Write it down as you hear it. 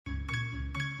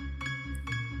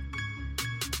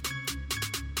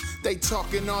They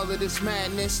talking all of this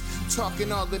madness,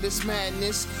 talking all of this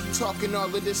madness, talking all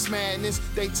of this madness.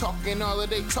 They talking all of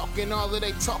this madness,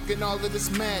 talking all of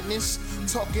this madness,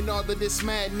 talking all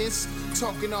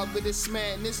of this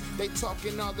madness. They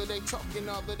talking all of this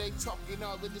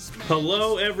madness.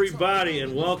 Hello, everybody,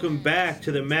 and welcome back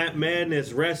to the Matt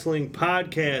Madness Wrestling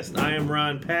Podcast. I am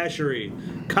Ron Pashery,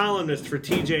 columnist for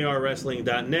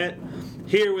TJRWrestling.net.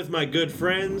 Here with my good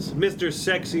friends, Mr.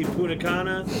 Sexy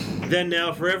Punakana, then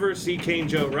now forever, C. Kane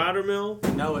Joe Rottermill.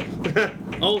 Know it.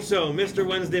 Also, Mr.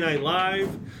 Wednesday Night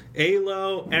Live,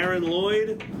 ALO, Aaron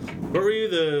Lloyd. What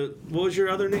was your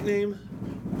other nickname?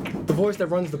 The voice that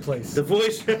runs the place. The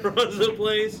voice that runs the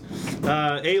place.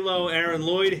 ALO, Aaron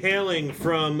Lloyd, hailing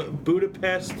from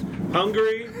Budapest,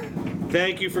 Hungary.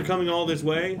 Thank you for coming all this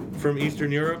way from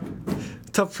Eastern Europe.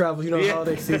 Tough travel,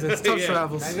 holiday season. It's tough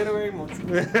travels.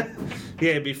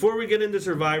 Yeah, before we get into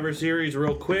Survivor Series,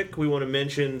 real quick, we want to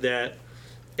mention that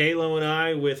ALO and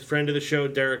I, with friend of the show,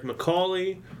 Derek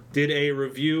McCauley, did a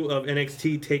review of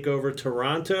NXT TakeOver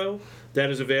Toronto.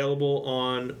 That is available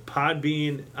on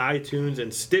Podbean, iTunes,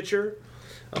 and Stitcher.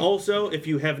 Also, if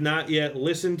you have not yet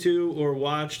listened to or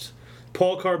watched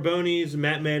Paul Carbone's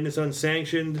Matt Madness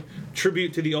Unsanctioned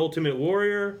tribute to the Ultimate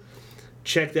Warrior,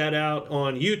 check that out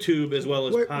on YouTube as well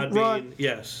as Podbean. Ron,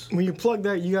 yes. When you plug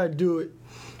that, you gotta do it.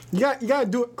 You gotta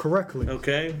do it correctly.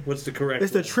 Okay. What's the correct?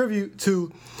 It's the tribute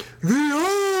to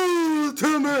the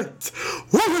Ultimate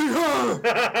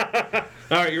Warrior.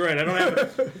 All right, you're right.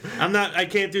 I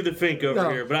can't do the Fink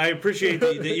over here, but I appreciate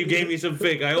that you gave me some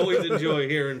Fink. I always enjoy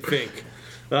hearing Fink.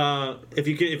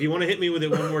 If you want to hit me with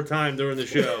it one more time during the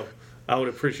show, I would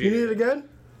appreciate it. You need it again?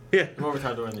 Yeah. One more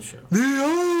time during the show.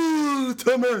 The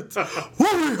Ultimate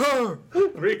Warrior.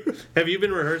 Have you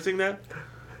been rehearsing that?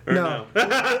 Or no.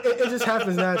 It just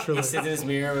happens naturally. He sits in his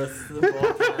mirror with the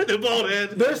bald head. The bald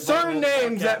head. There's certain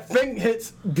names that Fink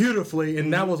hits beautifully,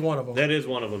 and that was one of them. That is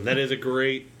one of them. That is a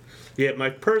great... Yeah,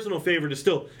 my personal favorite is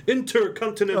still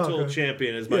Intercontinental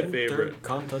Champion is my favorite.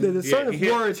 There's certain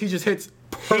words he just hits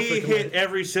perfectly. He hit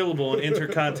every syllable in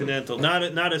Intercontinental.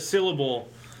 Not a syllable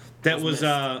that was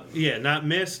not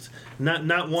missed.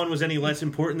 Not one was any less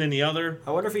important than the other.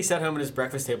 I wonder if he sat home at his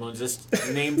breakfast table and just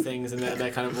named things in that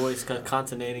kind of voice,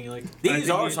 consonanting like, these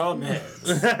are some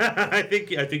hits. I think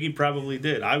he probably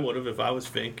did. I would have if I was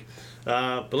Fink.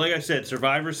 But like I said,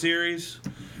 Survivor Series...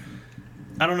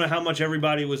 I don't know how much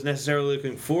everybody was necessarily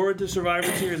looking forward to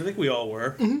Survivor Series. I think we all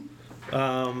were.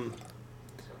 Mm-hmm.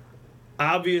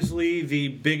 Obviously, the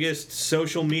biggest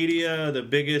social media, the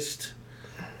biggest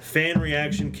fan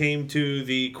reaction came to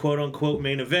the quote-unquote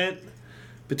main event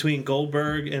between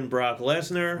Goldberg and Brock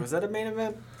Lesnar. Was that a main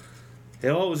event?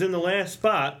 Well, it was in the last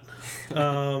spot.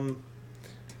 I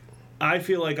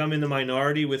feel like I'm in the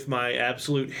minority with my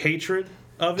absolute hatred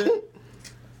of it.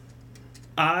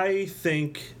 I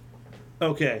think...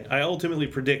 Okay, I ultimately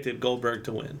predicted Goldberg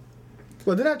to win.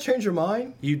 Well, did that change your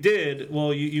mind? You did.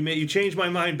 Well, you changed my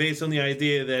mind based on the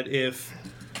idea that if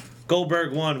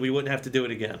Goldberg won, we wouldn't have to do it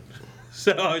again.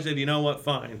 So I said, you know what,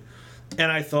 fine.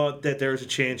 And I thought that there was a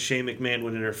chance Shane McMahon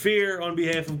would interfere on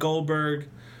behalf of Goldberg,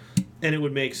 and it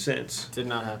would make sense. Did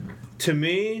not happen. To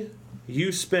me,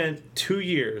 you spent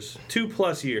 2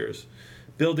 plus years,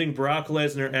 building Brock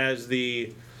Lesnar as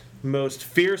the most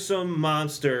fearsome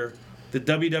monster the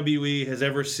WWE has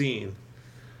ever seen.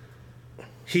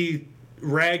 He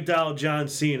ragdolled John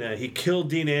Cena. He killed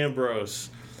Dean Ambrose.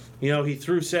 He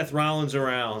threw Seth Rollins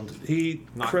around. He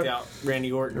knocked out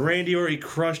Randy Orton. He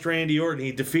crushed Randy Orton.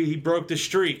 He broke the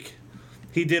streak.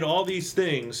 He did all these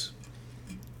things.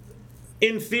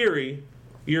 In theory,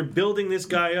 you're building this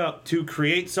guy up to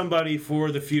create somebody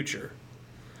for the future.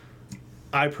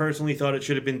 I personally thought it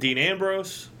should have been Dean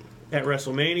Ambrose at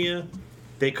WrestleMania.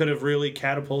 They could have really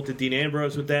catapulted Dean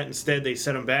Ambrose with that. Instead, they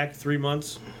set him back 3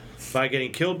 months by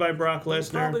getting killed by Brock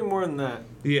Lesnar. Probably more than that.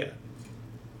 Yeah.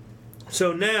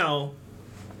 So now,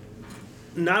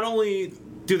 not only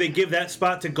do they give that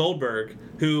spot to Goldberg,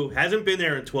 who hasn't been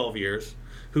there in 12 years,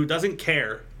 who doesn't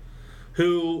care,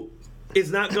 who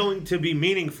is not going to be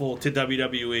meaningful to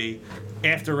WWE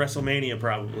after WrestleMania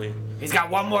probably. He's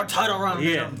got one more title run.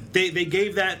 Yeah. They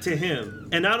gave that to him.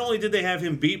 And not only did they have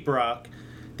him beat Brock,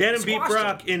 they had him beat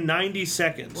Brock in 90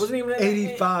 seconds. It wasn't even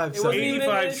 85 seconds. It wasn't even an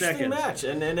 85 seconds. match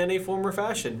in any form or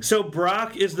fashion. So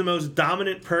Brock is the most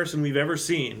dominant person we've ever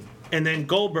seen. And then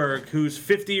Goldberg, who's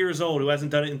 50 years old, who hasn't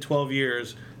done it in 12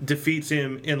 years, defeats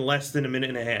him in less than a minute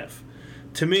and a half.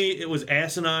 To me, it was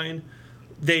asinine.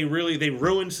 They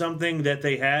ruined something that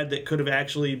they had that could have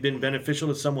actually been beneficial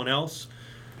to someone else.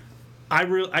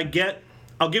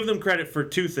 I'll give them credit for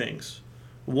two things.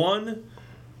 One,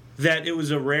 that it was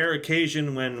a rare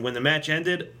occasion when the match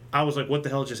ended. I was like, what the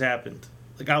hell just happened?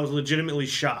 Like, I was legitimately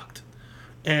shocked.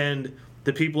 And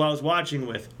the people I was watching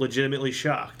with, legitimately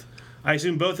shocked. I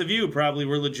assume both of you probably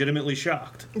were legitimately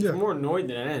shocked. I'm more annoyed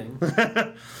than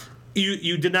anything.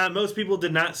 You did not, most people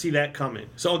did not see that coming.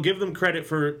 So I'll give them credit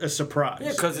for a surprise.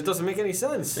 Yeah, because it doesn't make any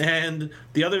sense. And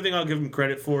the other thing I'll give them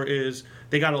credit for is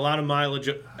they got a lot of mileage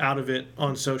out of it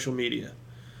on social media.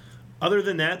 Other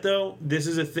than that, though, this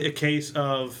is a case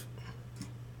of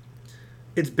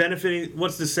it's benefiting.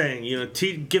 What's the saying? You know,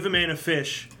 give a man a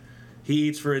fish, he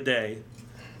eats for a day.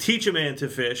 Teach a man to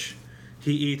fish,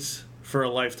 he eats for a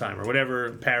lifetime, or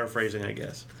whatever, paraphrasing, I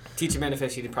guess. Teach a man to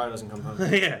fish, he probably doesn't come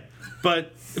home. Yeah.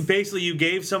 But basically, you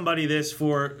gave somebody this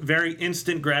for very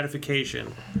instant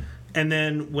gratification. And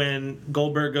then when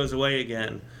Goldberg goes away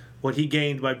again, what he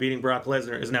gained by beating Brock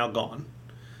Lesnar is now gone.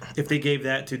 If they gave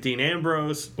that to Dean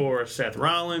Ambrose or Seth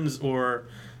Rollins or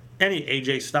any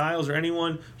AJ Styles or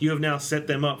anyone, you have now set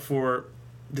them up for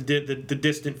the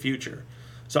distant future.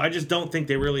 So I just don't think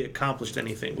they really accomplished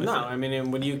anything with it. No, I mean,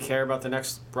 and when you care about the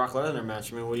next Brock Lesnar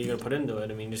match, I mean, what are you going to put into it?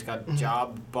 I mean, you just got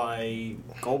jobbed by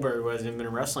Goldberg, who hasn't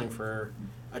been wrestling for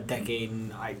a decade,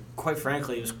 and quite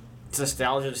frankly, it was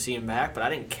nostalgia to see him back, but I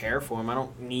didn't care for him. I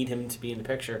don't need him to be in the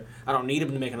picture. I don't need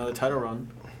him to make another title run.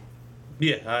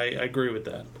 Yeah, I agree with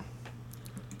that.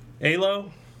 Alo?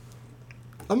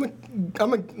 I'm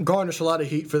gonna garnish a lot of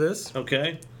heat for this.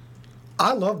 Okay.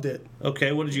 I loved it.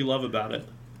 Okay, what did you love about it?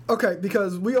 Okay,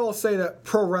 because we all say that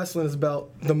pro wrestling is about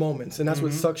the moments, and that's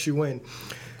what sucks you in.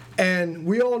 And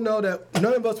we all know that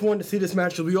none of us wanted to see this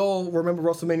match because we all remember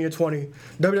WrestleMania 20.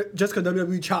 Just because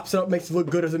WWE chops it up makes it look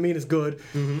good doesn't mean it's good.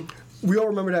 We all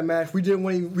remember that match. We didn't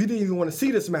even want to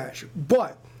see this match.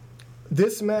 But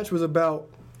this match was about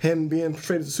him being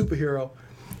portrayed as a superhero,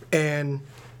 and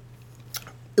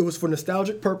it was for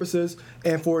nostalgic purposes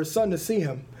and for his son to see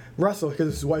him wrestle because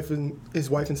his wife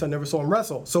and son never saw him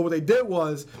wrestle. So what they did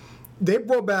was they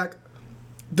brought back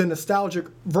the nostalgic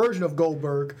version of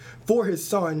Goldberg for his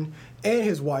son and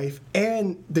his wife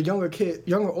and the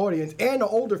younger audience and the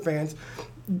older fans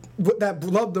that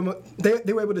loved them.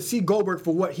 They were able to see Goldberg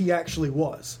for what he actually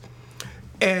was.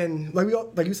 And like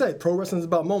you said, pro wrestling is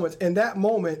about moments. And that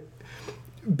moment,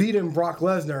 beating Brock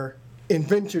Lesnar in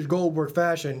vintage Goldberg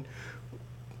fashion,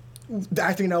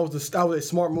 I think that was a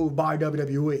smart move by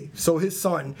WWE. So his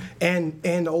son and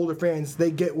the older fans,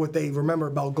 they get what they remember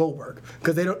about Goldberg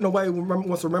because nobody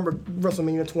wants to remember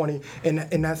WrestleMania 20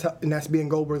 and that's being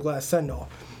Goldberg's last send off.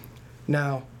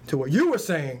 Now to what you were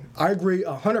saying, I agree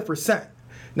 100%.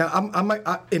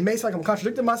 Now it may sound like I'm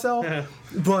contradicting myself,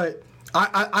 but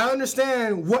I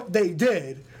understand what they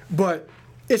did, but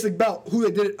it's about who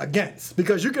they did it against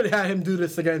because you could have had him do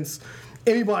this against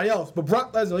anybody else. But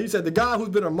Brock Lesnar, like you said, the guy who's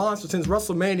been a monster since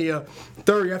WrestleMania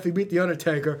 30 after he beat The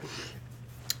Undertaker,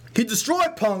 he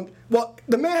destroyed Punk. Well,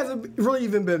 the man hasn't really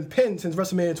even been pinned since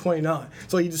WrestleMania 29.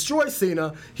 So he destroys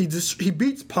Cena, he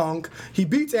beats Punk, he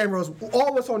beats Ambrose.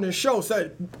 All of us on this show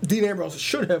said Dean Ambrose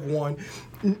should have won.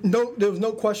 No, there was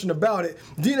no question about it.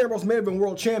 Dean Ambrose may have been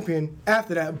world champion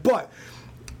after that, but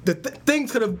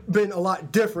things could have been a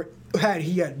lot different had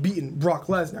he beaten Brock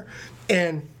Lesnar.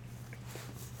 And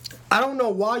I don't know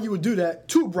why you would do that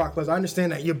to Brock Lesnar. I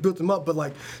understand that you built him up,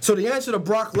 but so the answer to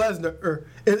Brock Lesnar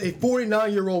is a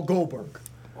 49-year-old Goldberg.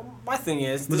 Well, my thing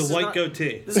is, with a white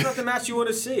goatee. This is not the match you want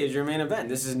to see as your main event.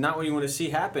 This is not what you want to see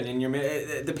happen. And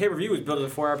the pay-per-view was built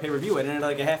as a 4-hour pay-per-view. It ended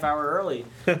like a half hour early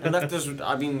and left us.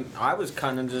 I mean, I was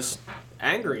kind of just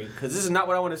angry because this is not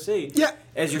what I want to see. Yeah.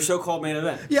 As your so-called main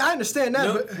event. Yeah, I understand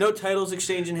that. No titles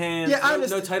exchanging hands. Yeah,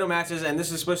 no title matches, and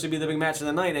this is supposed to be the big match of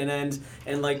the night, and ends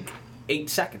in 8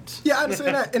 seconds. Yeah, I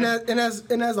understand that.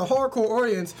 And as a hardcore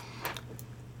audience,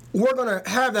 we're gonna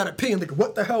have that opinion. Like,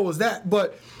 what the hell was that?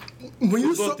 But when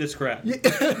you saw this crap. Yeah,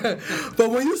 but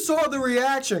when you saw the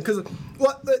reaction, because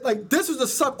this was to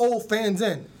suck old fans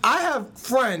in. I have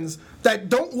friends that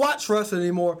don't watch wrestling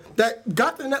anymore that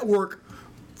got the network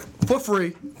for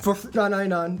free for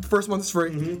 $9.99. First month is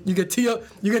free. Mm-hmm. You get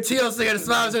TLC and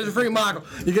Smiles and free Michael.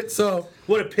 You get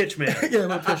what a pitch, man. Yeah,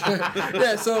 what a pitch.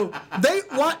 Yeah, so they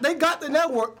got the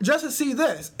network just to see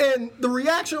this, and the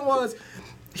reaction was,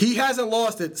 he hasn't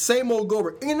lost it. Same old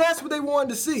Goldberg. And that's what they wanted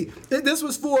to see. This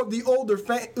was for the older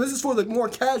fan. This is for the more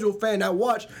casual fan that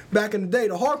watched back in the day.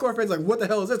 The hardcore fan's like, what the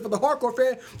hell is this? But the hardcore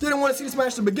fan didn't want to see this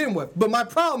match to begin with. But my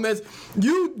problem is,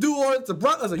 you do all it to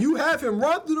Brock Lesnar. You have him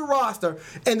run through the roster,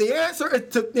 and the answer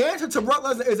to Brock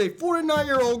Lesnar is a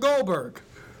 49-year-old Goldberg.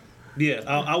 Yeah,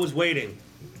 I was waiting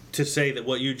to say that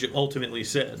what you ultimately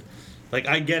said.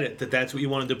 I get it that that's what you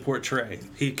wanted to portray.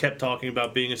 He kept talking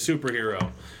about being a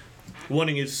superhero,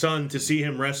 wanting his son to see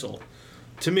him wrestle.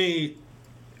 To me,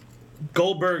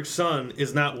 Goldberg's son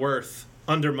is not worth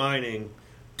undermining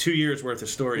 2 years worth of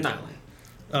storytelling.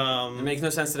 It makes no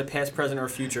sense to the past, present, or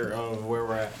future of where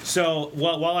we're at. So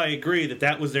while I agree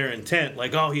that was their intent,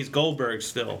 like, oh, he's Goldberg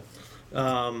still,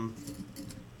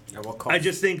 At what cost? I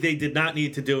just think they did not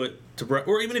need to do it to Brock.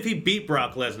 Or even if he beat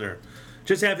Brock Lesnar,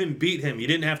 just have him beat him. You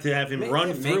didn't have to have him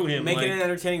run through him. Make like, it an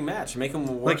entertaining match. Make him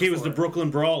work like he was for the it.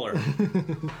 Brooklyn Brawler.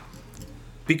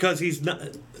 Because he's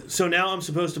not. So now I'm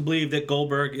supposed to believe that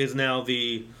Goldberg is now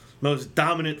the most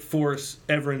dominant force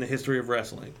ever in the history of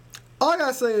wrestling. All I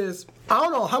gotta say is, I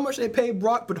don't know how much they paid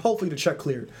Brock, but hopefully the check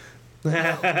cleared.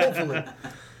 Hopefully.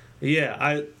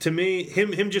 Yeah, to me,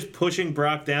 him just pushing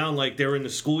Brock down like they were in the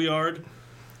schoolyard,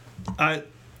 I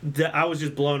was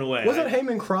just blown away. Wasn't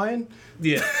Heyman crying?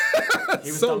 Yeah. He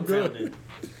was so dumbfounded.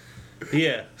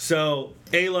 Yeah. So,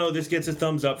 Alo, this gets a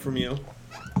thumbs up from you,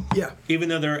 Yeah. even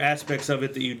though there are aspects of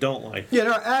it that you don't like. Yeah,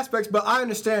 there are aspects, but I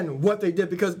understand what they did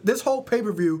because this whole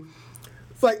pay-per-view,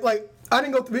 like we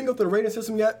didn't go through the rating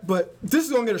system yet, but this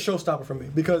is gonna get a showstopper for me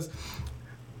because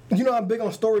you know I'm big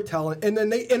on storytelling, and then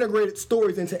they integrated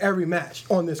stories into every match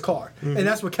on this card, and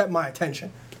that's what kept my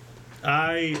attention.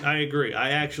 I agree. I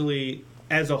actually,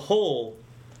 as a whole,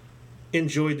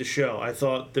 enjoyed the show. I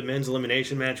thought the men's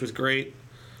elimination match was great.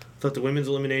 I thought the women's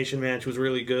elimination match was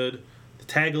really good. The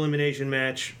tag elimination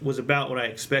match was about what I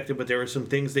expected, but there were some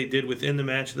things they did within the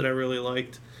match that I really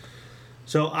liked.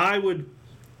 So I would,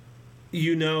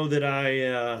 that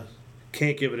I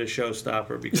can't give it a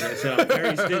showstopper because I said I'm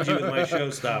very stingy with my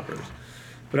showstoppers.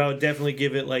 But I would definitely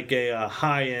give it like a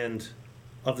high end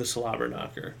of the slobber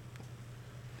knocker.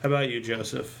 How about you,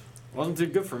 Joseph? Wasn't too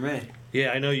good for me.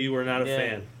 Yeah, I know you were not a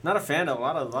fan. Not a fan of a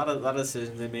lot of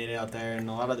decisions they made out there, and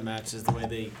a lot of the matches, the way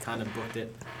they kind of booked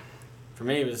it. For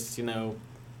me, it was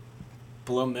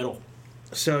below middle.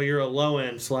 So you're a low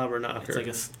end slobber knocker. It's like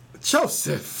a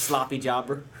Joseph. sloppy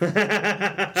jobber.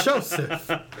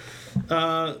 Joseph.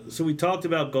 So we talked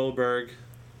about Goldberg.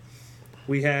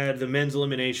 We had the men's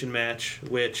elimination match,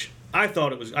 which I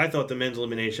thought the men's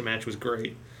elimination match was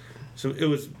great. So it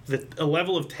was a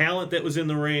level of talent that was in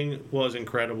the ring was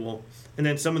incredible, and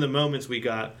then some of the moments we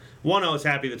got. One, I was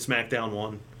happy that SmackDown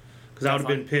won because I would have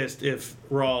been pissed if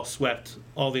Raw swept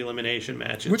all the elimination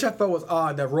matches. Which I thought was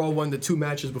odd that Raw won the 2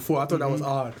 matches before. I thought that was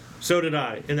odd. So did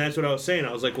I, and that's what I was saying.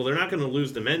 I was like, well, they're not going to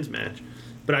lose the men's match,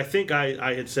 but I think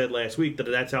I had said last week that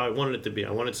that's how I wanted it to be.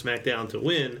 I wanted SmackDown to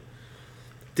win.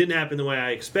 Didn't happen the way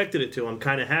I expected it to. I'm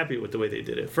kind of happy with the way they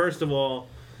did it. First of all,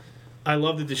 I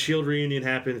love that the Shield reunion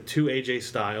happened to AJ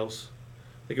Styles.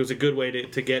 Like, it was a good way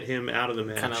to get him out of the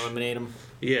match. Kind of eliminate him.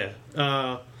 Yeah.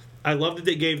 I love that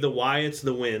they gave the Wyatts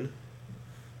the win.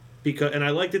 And I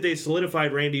like that they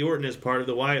solidified Randy Orton as part of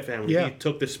the Wyatt family. Yeah. He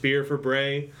took the spear for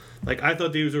Bray. Like, I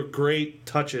thought these were great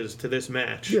touches to this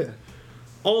match. Yeah.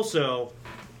 Also,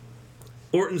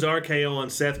 Orton's RKO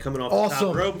on Seth coming off the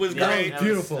top rope was great. That was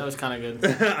beautiful. That was kind of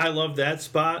good. I love that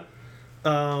spot.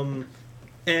 And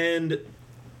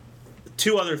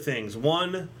 2 other things.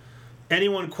 One,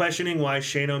 anyone questioning why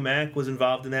Shane O'Mac was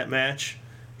involved in that match,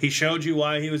 he showed you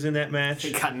why he was in that match.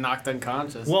 He got knocked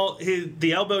unconscious. Well,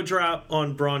 the elbow drop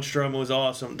on Braun Strowman was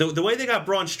awesome. The way they got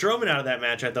Braun Strowman out of that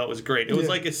match, I thought was great. It was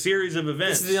like a series of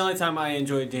events. This is the only time I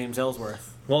enjoyed James Ellsworth.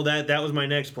 Well, that was my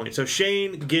next point. So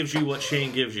Shane gives you what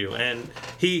Shane gives you, and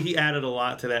he added a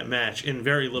lot to that match in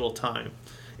very little time.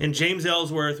 And James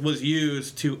Ellsworth was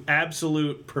used to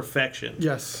absolute perfection.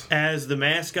 Yes. As the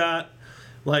mascot,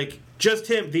 like, just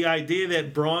him, the idea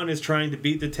that Braun is trying to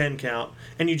beat the 10 count,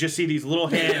 and you just see these little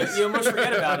hands You almost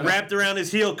forget about him. wrapped around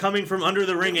his heel coming from under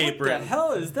the ring What apron. the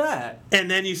hell is that? And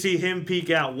then you see him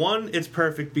peek out. One, it's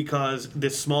perfect because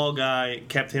this small guy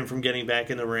kept him from getting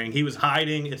back in the ring. He was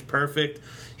hiding. It's perfect.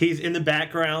 He's in the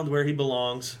background where he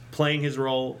belongs, playing his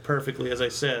role perfectly, as I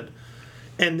said.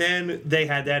 And then they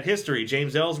had that history.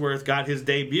 James Ellsworth got his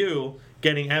debut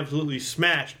getting absolutely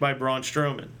smashed by Braun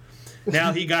Strowman.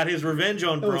 Now he got his revenge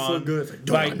on was so Braun good.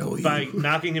 Like, by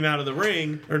knocking him out of the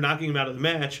ring, or knocking him out of the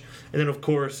match. And then, of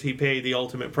course, he paid the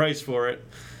ultimate price for it,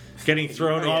 getting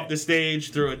thrown off the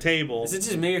stage through a table. Is it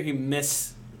just me or he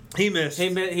missed? He missed.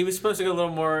 He was supposed to go a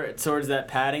little more towards that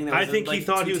padding. That I was think he like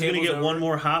thought 2 he was going to tables get over. one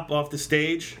more hop off the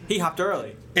stage, He hopped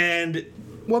early. and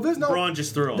Well, there's Braun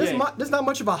just threw him. there's not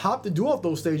much of a hop to do off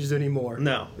those stages anymore.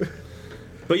 No.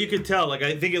 But you could tell, like,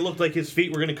 I think it looked like his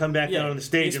feet were going to come back down on the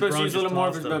stage, He's and supposed to Braun use just a little more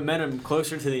of tossed his him. momentum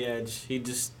closer to the edge. He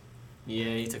just,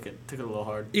 he took it a little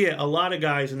hard. Yeah, a lot of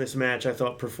guys in this match I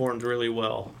thought performed really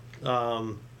well.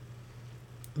 Even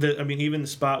the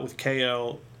spot with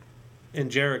KO and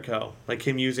Jericho, like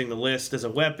him using the list as a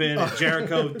weapon, and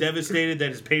Jericho devastated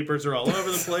that his papers are all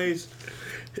over the place.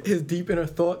 His deep inner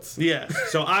thoughts. Yeah,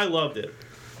 so I loved it.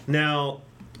 Now,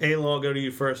 A-Law, I'll go to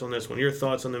you first on this one. Your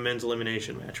thoughts on the men's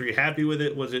elimination match? Were you happy with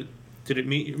it? Did it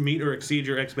meet or exceed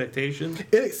your expectations?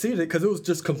 It exceeded because it was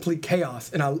just complete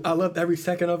chaos, and I loved every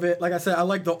second of it. Like I said, I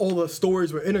liked all the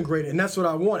stories were integrated, and that's what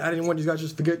I want. I didn't want these guys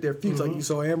just forget their feuds. Like you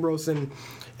saw Ambrose and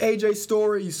AJ's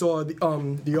story, you saw the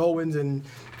Owens and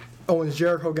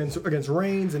Jericho against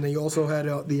Reigns, and then you also had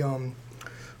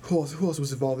who else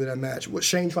was involved in that match? Was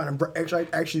Shane trying to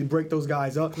actually break those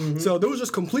guys up? So there was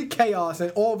just complete chaos,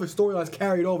 and all of the storylines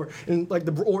carried over. And like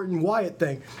the Orton Wyatt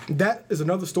thing, that is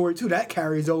another story too. That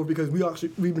carries over because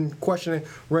we've been questioning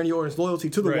Randy Orton's loyalty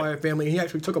to the Wyatt family, and he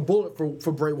actually took a bullet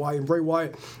for Bray Wyatt, and Bray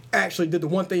Wyatt actually did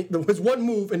his one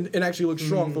move and actually looked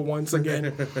strong for once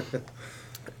again.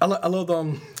 I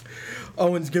love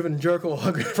Owens giving Jericho a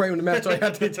hug right when the match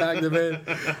after he tagged him in.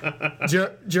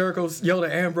 Jericho yelled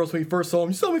at Ambrose when he first saw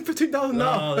him, "You sold me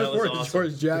 $15,000 for his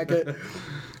George jacket."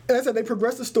 And I said they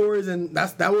progressed the stories, and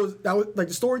that was like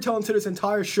the storytelling to this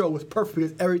entire show was perfect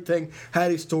because everything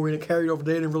had a story and it carried over.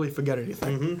 They didn't really forget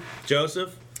anything.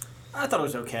 Joseph? I thought it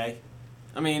was okay.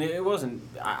 I mean, it wasn't.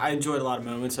 I enjoyed a lot of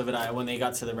moments of it. When they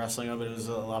got to the wrestling of it, it was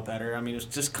a lot better. I mean, it was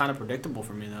just kind of predictable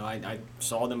for me, though. I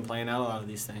saw them playing out a lot of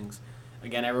these things.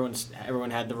 Again,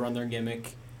 everyone had to run their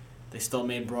gimmick. They still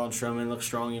made Braun Strowman look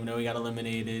strong, even though he got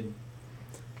eliminated.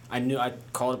 I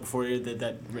called it before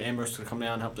that Ambrose would come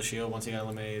down and help the Shield once he got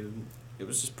eliminated. It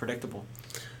was just predictable.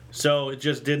 So it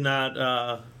just did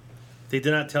not. They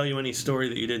did not tell you any story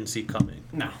that you didn't see coming.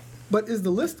 No. But is the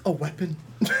list a weapon?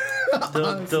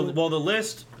 The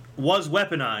list was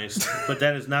weaponized, but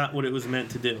that is not what it was meant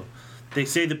to do. They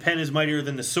say the pen is mightier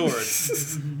than the sword,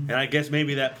 and I guess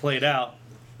maybe that played out.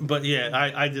 But yeah,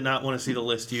 I did not want to see the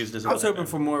list used as a I was weapon.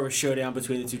 hoping for more of a showdown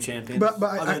between the two champions, but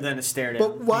than a stare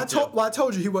down. But I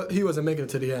told you he wasn't making it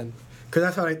to the end.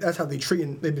 Because that's how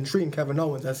they've been treating Kevin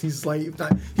Owens. As he's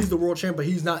the world champ, but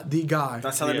he's not the guy.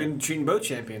 That's how they've been treating both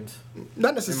champions.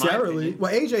 Not necessarily.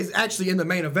 Well, AJ's actually in the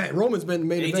main event. Roman's been in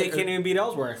the main event. AJ can't even beat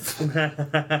Ellsworth.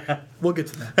 We'll get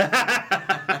to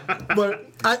that. But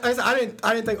I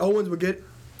didn't think Owens would get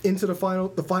into the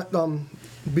final.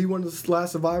 Be one of the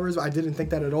last survivors. I didn't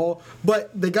think that at all. But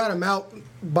they got him out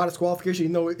by disqualification.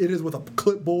 You know, it is with a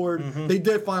clipboard. They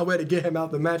did find a way to get him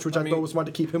out the match, which I thought was smart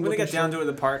to keep him. When they got down to it,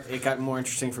 the part it got more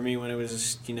interesting for me when it was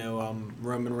just,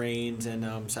 Roman Reigns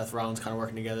and Seth Rollins kind of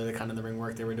working together. The kind of the ring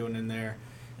work they were doing in there.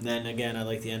 And then again, I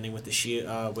like the ending with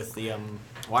the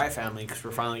Wyatt family because we're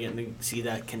finally getting to see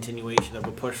that continuation of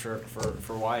a push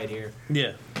for Wyatt here.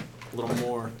 Yeah, a little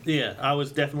more. Yeah, I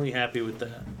was definitely happy with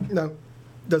that. No.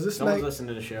 Does this Someone's listening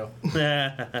to the show.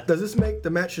 Does this make the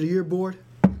match of the year board?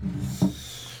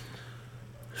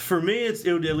 For me, it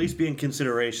would at least be in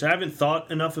consideration. I haven't thought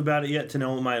enough about it yet to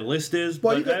know what my list is.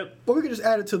 Well, we could just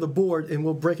add it to the board and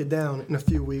we'll break it down in a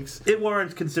few weeks. It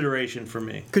warrants consideration for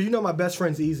me. Because my best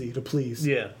friend's easy to please.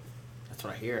 Yeah. That's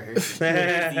what I hear.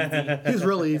 He's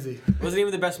really easy. Wasn't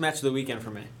even the best match of the weekend for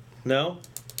me. No?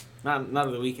 Not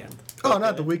of the weekend. Oh,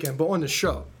 not the weekend, but on the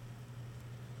show.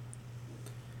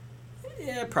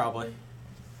 Yeah, probably.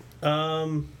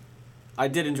 I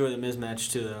did enjoy the Miz match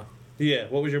too, though. Yeah.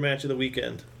 What was your match of the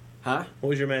weekend? Huh? What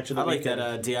was your match of the weekend?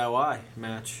 I like that DIY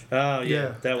match. Oh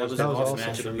yeah, that was an awesome match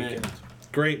match of the for me. weekend.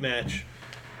 Great match.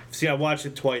 See, I watched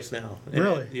it twice now.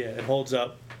 Really? It holds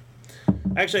up.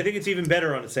 Actually, I think it's even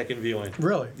better on a second viewing.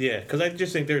 Really? Yeah, because I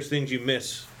just think there's things you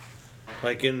miss,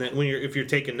 like if you're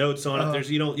taking notes on it.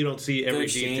 You don't see every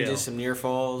detail. Exchanges, some near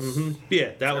falls.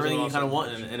 Yeah, that was everything awesome you kind of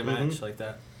want in a match like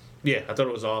that. Yeah, I thought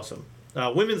it was awesome.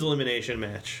 Women's elimination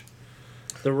match.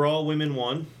 The Raw women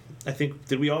won. I think,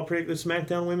 did we all predict the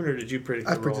SmackDown women, or did you predict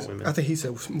the Raw women? I think he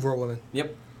said Raw women.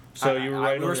 Yep. So you were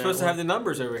right. We were supposed to have the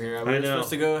numbers over here. We were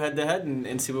supposed to go head to head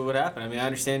and see what would happen. I mean, I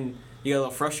understand you got a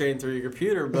little frustrating through your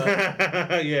computer,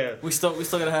 but yeah, we still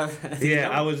gotta have. Yeah,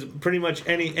 I was pretty much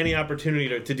any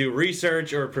opportunity to do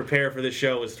research or prepare for this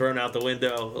show was thrown out the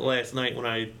window last night when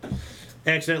I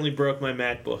accidentally broke my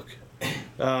MacBook.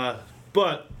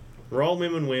 But Raw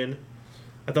women win.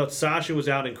 I thought Sasha was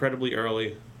out incredibly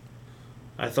early.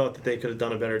 I thought that they could have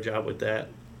done a better job with that.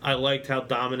 I liked how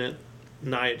dominant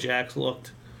Nia Jax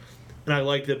looked. And I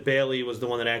liked that Bayley was the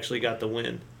one that actually got the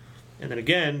win. And then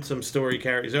again, some story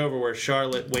carries over where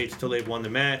Charlotte waits till they've won the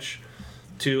match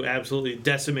to absolutely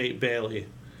decimate Bayley.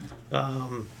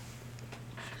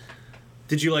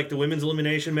 Did you like the women's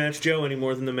elimination match, Joe, any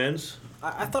more than the men's?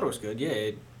 I thought it was good,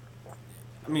 yeah.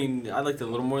 I liked it a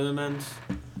little more than the men's.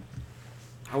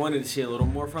 I wanted to see a little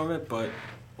more from it, but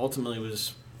ultimately it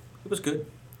was good. It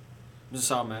was a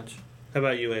solid match. How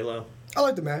about you, Alo? I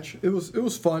liked the match. It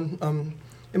was fun.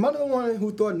 Am I the one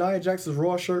who thought Nia Jax's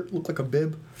Raw shirt looked like a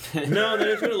bib? No, that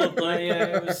is what it looked like.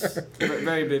 Yeah, it was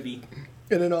very bibby.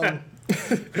 And then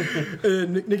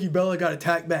And Nikki Bella got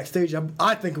attacked backstage.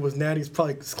 I think it was Natty.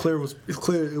 It's clear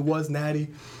it was Natty.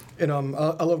 And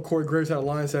I love Corey Graves had a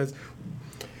line that says,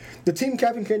 "The team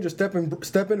captain can't just step in.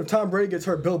 If Tom Brady gets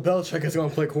hurt, Bill Belichick is going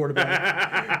to play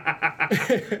quarterback."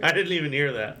 I didn't even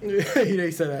hear that.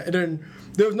 He said that. And then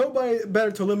there was nobody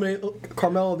better to eliminate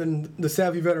Carmella than the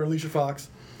savvy veteran Alicia Fox.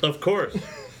 Of course.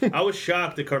 I was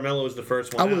shocked that Carmella was the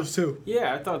first one I out. was too.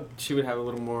 Yeah, I thought she would have a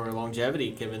little more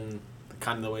longevity given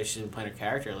kind of the way she's been playing her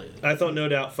character lately. I thought no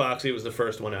doubt Foxy was the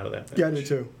first one out of that match. Yeah, I did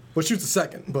too. Well, she was the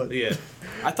second, but Yeah.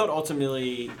 I thought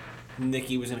ultimately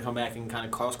Nikki was going to come back and kind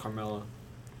of cost Carmella.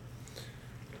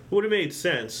 Would have made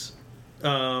sense.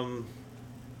 And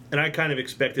I kind of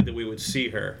expected that we would see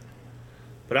her.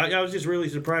 But I was just really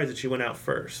surprised that she went out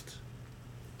first.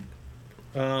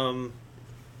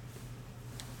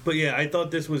 But yeah, I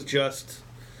thought this was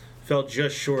felt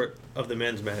just short of the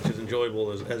men's match, as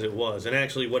enjoyable as it was. And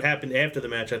actually, what happened after the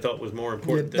match I thought was more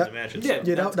important than the match itself.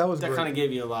 Yeah, that was that great. kind of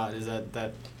gave you a lot. Is that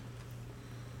I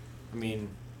mean,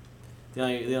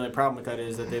 the only problem with that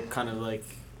is that they've kind of like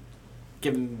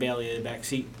given Bailey a back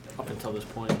seat up until this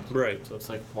point. Right. So it's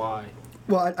like, why?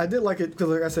 Well, I did like it because,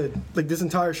 like I said, like this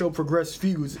entire show progressed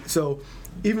feuds. So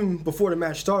even before the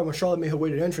match started, when Charlotte made her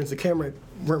weighted entrance, the camera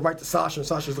went right to Sasha, and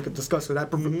Sasha's looking disgusted. So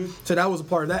that was a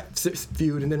part of that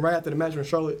feud. And then right after the match, when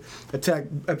Charlotte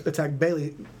attacked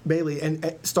Bailey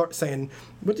and start saying,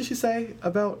 what did she say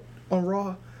about on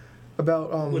Raw?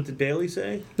 About What did Bailey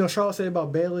say? no, Charlotte said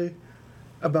about Bailey,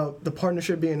 about the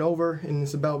partnership being over, and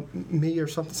it's about me or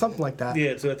something like that.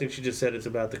 Yeah, so I think she just said it's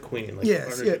about the queen. Like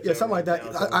Yes, the yeah, partnership's something like over, that. now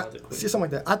it's about the queen. Something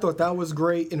like that. I thought that was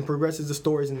great, and it progresses the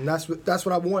stories, and that's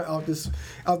what I want out this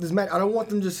match. I don't want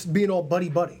them just being all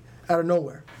buddy out of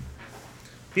nowhere.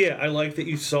 Yeah, I like that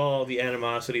you saw the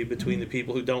animosity between the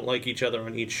people who don't like each other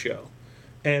on each show.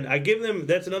 And I give them,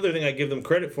 that's another thing I give them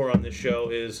credit for on this show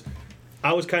is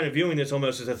I was kind of viewing this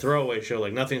almost as a throwaway show,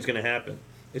 like nothing's going to happen.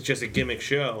 It's just a gimmick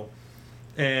show.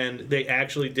 And they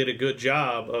actually did a good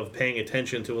job of paying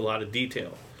attention to a lot of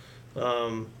detail.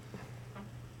 I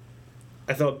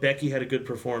thought Becky had a good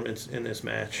performance in this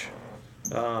match.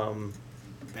 Becky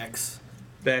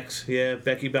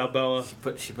Balboa.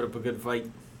 She put up a good fight.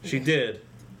 She did.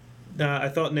 I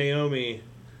thought Naomi's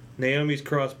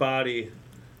crossbody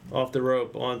off the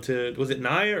rope onto, was it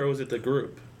Nia or was it the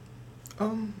group? I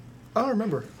don't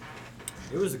remember.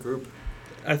 It was a group.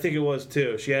 I think it was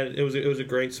too. It was a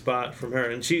great spot from her,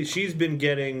 and she's been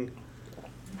getting.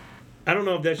 I don't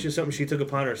know if that's just something she took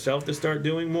upon herself to start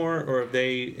doing more, or if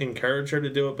they encourage her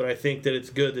to do it. But I think that it's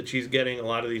good that she's getting a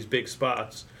lot of these big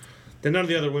spots that none of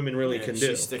the other women really can do.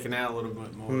 She's sticking out a little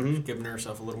bit more, giving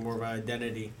herself a little more of an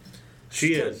identity.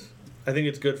 She is. I think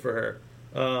it's good for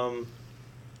her.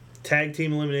 Tag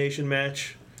team elimination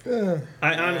match. I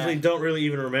honestly don't really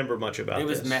even remember much about this. It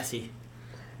was messy.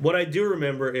 What I do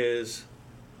remember is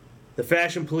the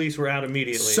Fashion Police were out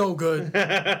immediately. So good.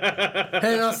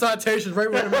 Handing out citations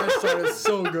right when the match started.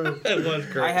 So good. It was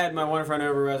great. I had my one friend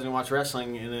over who hasn't watched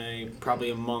wrestling in probably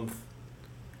a month,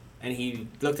 and he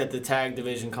looked at the tag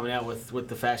division coming out with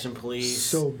the Fashion Police.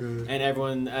 So good. And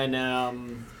everyone,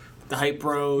 and the Hype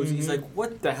Bros. He's like,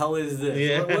 what the hell is this?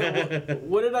 Yeah.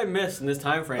 What did I miss in this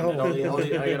time frame? I got all these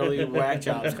whack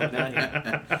jobs coming down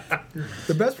here.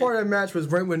 The best part of that match was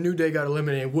right when New Day got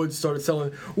eliminated. Woods started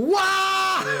selling.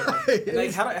 Wow!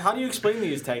 Like, how do you explain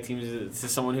these tag teams to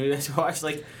someone who has watched?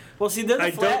 Like, well, see, they're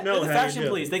the Fashion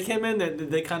Police. They came in.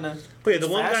 They kind of. Wait, the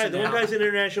one guy's an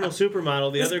international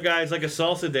supermodel. The other guy's like a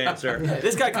salsa dancer.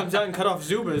 This guy comes out and cut off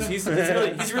Zubaz. He's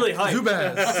really hype.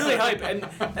 Zubaz. He's really hype, and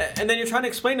then you're trying to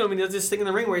explain to him, and he does this thing in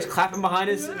the ring where he's clapping behind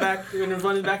his back and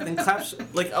running his back, and then claps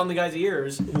like on the guy's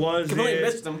ears. Completely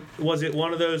missed him. Was it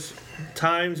one of those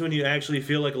times when you actually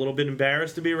feel like a little bit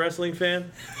embarrassed to be a wrestling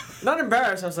fan? Not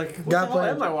embarrassed. I was like, what the hell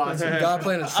am I watching? Guy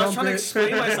playing a trumpet. I was trying to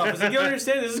explain myself. I was like, you don't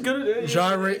understand. This is good.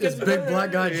 This big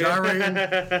black guy gyrating.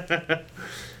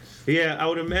 Yeah, I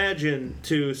would imagine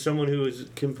to someone who is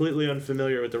completely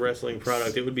unfamiliar with the wrestling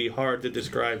product, it would be hard to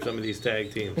describe some of these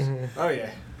tag teams. Mm-hmm. Oh, yeah.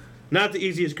 Not the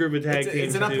easiest group of tag teams.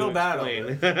 It's an uphill battle.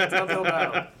 It's an uphill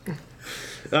battle.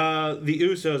 The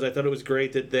Usos, I thought it was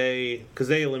great that because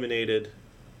they eliminated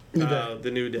the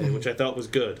New Day, which I thought was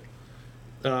good.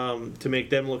 To make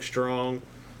them look strong.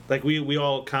 Like we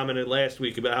all commented last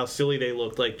week about how silly they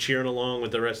looked, like cheering along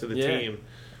with the rest of the team.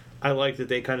 I like that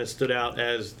they kind of stood out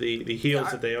as the heels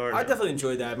that they are now. I definitely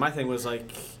enjoyed that. My thing was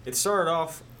like, it started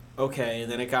off okay,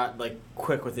 and then it got like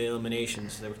quick with the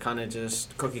eliminations. They were kind of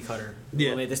just cookie cutter.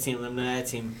 Eliminate this team, eliminate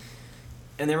that team.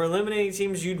 And they were eliminating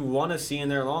teams you'd want to see in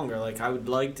there longer. Like, I would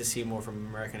like to see more from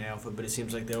American Alpha, but it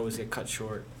seems like they always get cut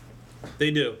short.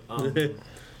 They do.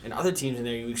 And other teams in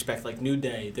there, you expect, like New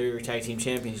Day, they're your tag team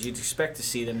champions. You'd expect to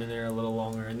see them in there a little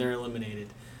longer, and they're eliminated.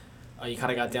 You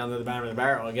kind of got down to the bottom of the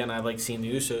barrel. Again, I like seeing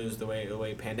the Usos the way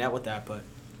it panned out with that, but.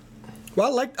 Well,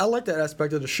 I like that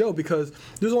aspect of the show because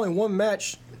there's only one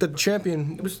match that the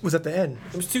champion was at the end.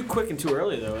 It was too quick and too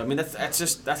early, though. I mean, that's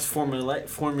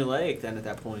formulaic then at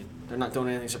that point. They're not doing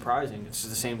anything surprising. It's just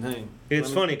the same thing.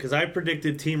 It's funny because I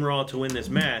predicted Team Raw to win this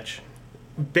match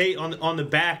on the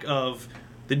back of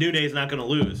the New Day's not going to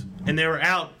lose. And they were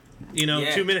out,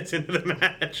 2 minutes into the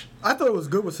match. I thought it was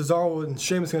good with Cesaro and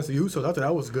Sheamus against the Usos. I thought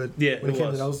that was good. Yeah, when it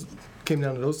came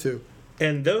down to those two.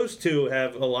 And those two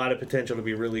have a lot of potential to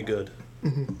be really good.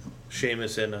 Mm-hmm.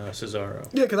 Sheamus and Cesaro.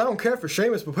 Yeah, because I don't care for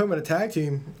Sheamus, but put him in a tag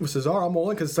team with Cesaro, I'm all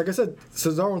in. Because, like I said,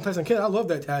 Cesaro and Tyson Kidd, I love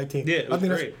that tag team. Yeah, it was I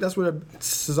think great. that's where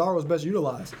Cesaro was best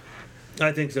utilized.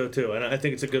 I think so, too. And I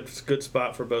think it's a good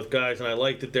spot for both guys. And I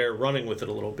like that they're running with it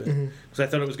a little bit. Because I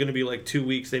thought it was going to be like 2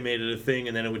 weeks, they made it a thing,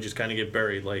 and then it would just kind of get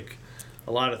buried like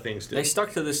a lot of things do. They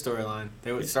stuck to this storyline.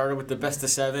 They started with the best of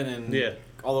 7 and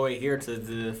all the way here to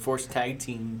the forced tag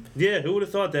team. Yeah, who would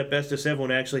have thought that best of 7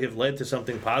 would actually have led to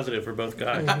something positive for both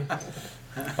guys?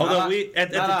 Although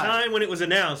at the time when it was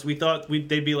announced, we thought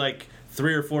they'd be like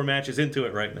 3 or 4 matches into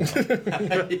it right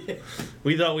now.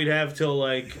 We thought we'd have till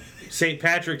like St.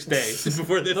 Patrick's Day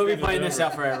before this. They'll be playing this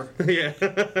out forever. Yeah.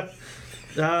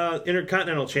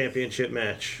 Intercontinental Championship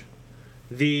match.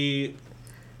 The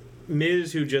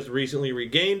Miz, who just recently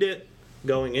regained it,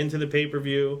 going into the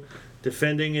pay-per-view,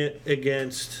 defending it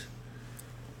against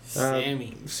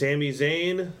Sami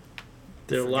Zayn.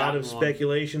 There's a lot of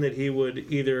speculation that he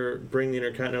would either bring the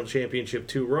Intercontinental Championship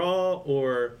to Raw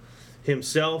or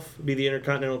himself be the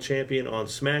Intercontinental Champion on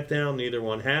SmackDown. Neither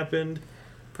one happened.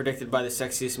 Predicted by the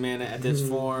sexiest man at this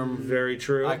form. Very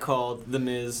true. I called The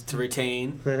Miz to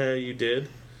retain. You did.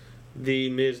 The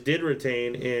Miz did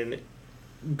retain in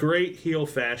great heel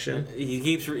fashion. He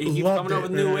keeps coming up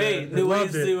with new ways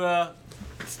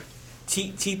to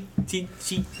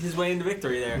cheat his way into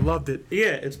victory there. Loved it.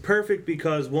 Yeah, it's perfect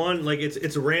because one, like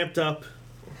it's ramped up.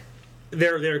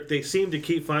 They seem to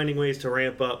keep finding ways to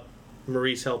ramp up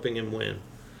Maurice helping him win.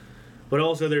 But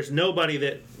also there's nobody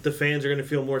that the fans are going to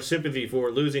feel more sympathy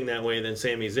for losing that way than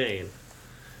Sami Zayn.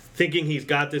 Thinking he's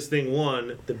got this thing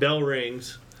won, the bell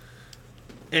rings,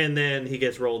 and then he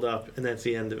gets rolled up, and that's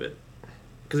the end of it.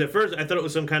 Because at first I thought it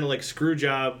was some kind of like screw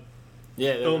job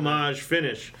homage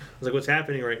finish. I was like, what's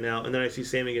happening right now? And then I see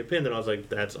Sami get pinned, and I was like,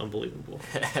 that's unbelievable.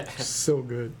 So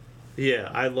good. Yeah,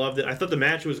 I loved it. I thought the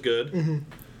match was good. Mm-hmm.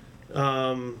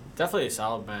 Definitely a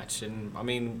solid match. And, I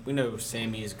mean, we know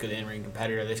Sami is a good in-ring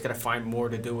competitor. They just got to find more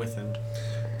to do with him.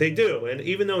 They do. And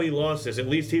even though he lost this, at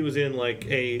least he was in like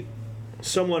a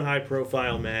somewhat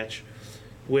high-profile match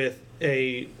with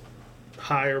a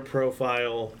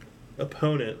higher-profile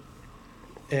opponent.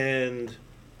 And,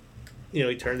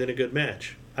 he turned in a good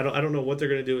match. I don't know what they're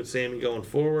going to do with Sami going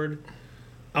forward.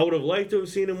 I would have liked to have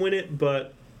seen him win it,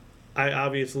 but I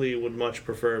obviously would much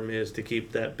prefer Miz to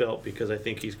keep that belt because I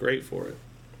think he's great for it.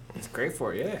 He's great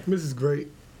for it, yeah. Miz is great.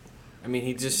 I mean,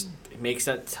 he just makes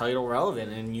that title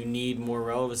relevant, and you need more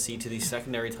relevancy to these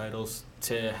secondary titles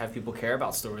to have people care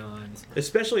about storylines.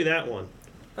 Especially that one.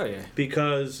 Oh, yeah.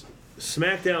 Because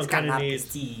SmackDown kind of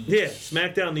needs... Yeah,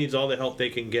 SmackDown needs all the help they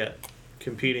can get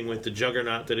competing with the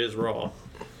juggernaut that is Raw.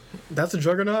 That's a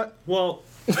juggernaut? Well,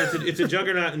 it's a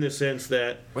juggernaut in the sense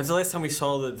that... When's the last time we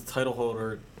saw the title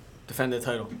holder defend the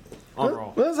title on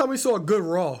Raw? Well, that's how we saw a good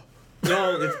Raw.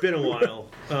 No, it's been a while.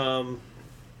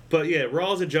 But yeah,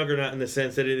 Raw is a juggernaut in the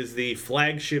sense that it is the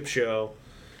flagship show,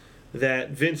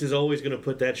 that Vince is always going to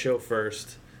put that show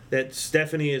first, that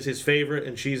Stephanie is his favorite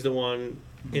and she's the one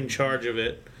in charge of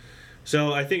it.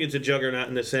 So I think it's a juggernaut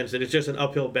in the sense that it's just an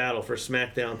uphill battle for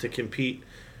SmackDown to compete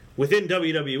within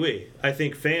WWE. I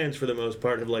think fans, for the most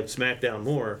part, have liked SmackDown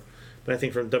more, but I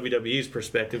think from WWE's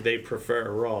perspective, they prefer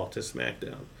Raw to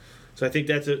SmackDown. So I think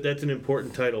that's an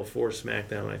important title for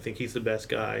SmackDown. I think he's the best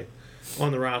guy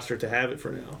on the roster to have it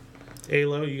for now.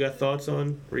 Alo, you got thoughts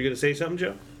on? Were you going to say something,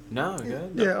 Joe? No,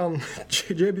 good. Yeah,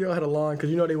 JBL had a line because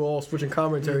they were all switching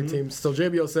commentary teams. So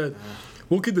JBL said,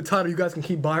 "We'll keep the title. You guys can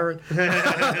keep Byron."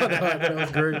 That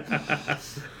was great.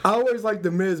 I always like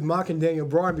the Miz mocking Daniel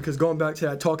Bryan because going back to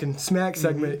that Talking Smack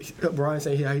segment, Bryan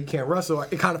saying he can't wrestle.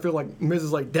 It kind of feels like Miz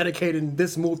is like dedicating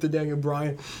this move to Daniel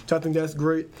Bryan, so I think that's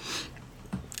great.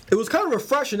 It was kind of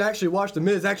refreshing to actually watch the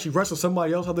Miz actually wrestle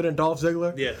somebody else other than Dolph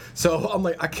Ziggler. Yeah. So I'm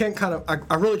like,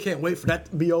 I really can't wait for that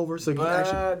to be over. So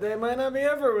they might not be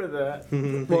ever with that.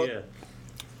 Well, Yeah.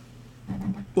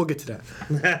 We'll get to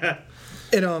that.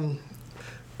 And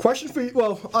question for you.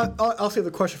 Well, I'll save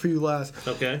the question for you last.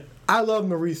 Okay. I love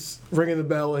Maurice ringing the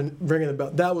bell.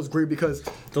 That was great because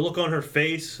The look on her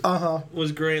face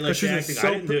was great. Like, she's the acting. so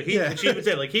I didn't do it. yeah. She even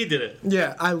said, like, he did it.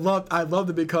 yeah, I loved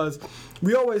it because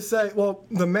we always say, well,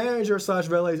 the manager /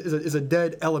 valet is a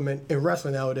dead element in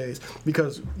wrestling nowadays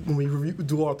because when we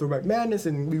do our Throwback Madness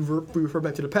and we refer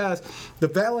back to the past, the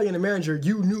valet and the manager,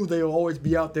 you knew they will always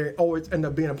be out there, always end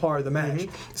up being a part of the match.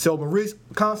 So Maurice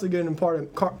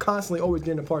constantly always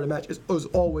getting a part of the match is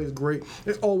always great.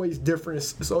 It's always different.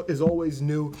 It's always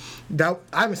new. That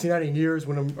I haven't seen that in years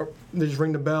when they just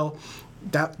ring the bell.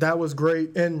 That was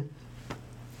great. And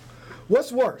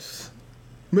what's worse?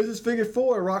 Mrs. Figure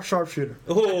 4 or Rock Sharpshooter?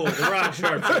 Oh, the Rock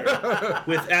Sharpshooter.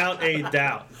 Without a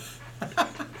doubt.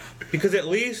 Because at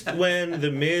least when The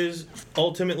Miz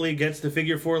ultimately gets the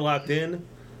Figure 4 locked in,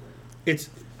 it's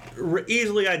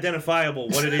easily identifiable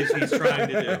what it is he's trying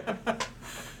to do.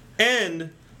 And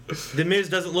The Miz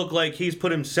doesn't look like he's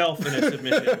put himself in a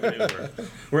submission maneuver.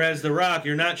 Whereas The Rock,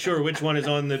 you're not sure which one is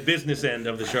on the business end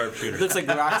of the sharpshooter. Looks like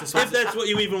The Rock just If wants that's what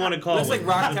you even want to call Looks it. like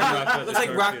Rock. does Looks the like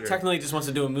Rock sharpshooter. technically just wants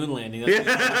to do a moon landing. That's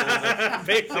what I'm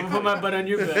Basically. gonna put my butt on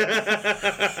your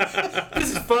back.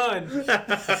 This is fun.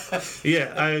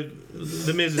 Yeah,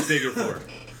 The Miz is Figure 4.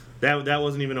 That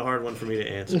wasn't even a hard one for me to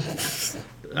answer.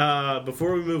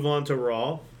 Before we move on to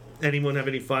Raw, anyone have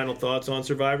any final thoughts on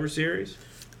Survivor Series?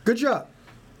 Good job.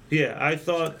 Yeah, I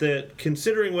thought that,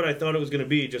 considering what I thought it was going to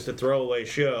be, just a throwaway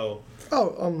show.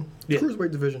 Oh, Yeah.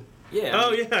 Cruiserweight division. Yeah.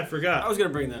 Oh, yeah, I forgot. I was gonna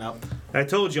bring that up. I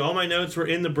told you, all my notes were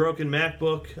in the Broken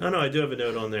MacBook. Oh, no, I do have a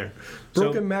note on there.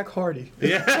 Broken Mac Hardy.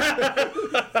 Yeah.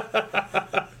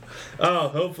 Oh,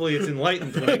 hopefully it's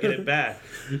enlightened when I get it back.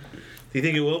 Do you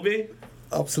think it will be?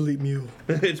 Obsolete Mule.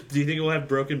 Do you think it will have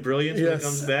Broken Brilliance when it Yes.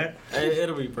 comes back?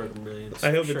 It'll be Broken Brilliance.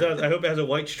 I hope Sure. it does. I hope it has a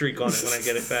white streak on it when I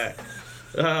get it back.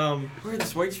 Where did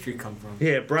this white streak come from?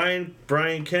 Yeah, Brian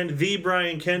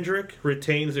Kendrick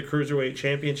retains the Cruiserweight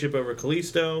Championship over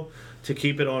Kalisto to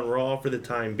keep it on Raw for the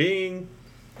time being.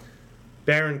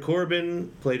 Baron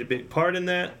Corbin played a big part in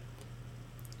that.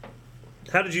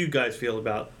 How did you guys feel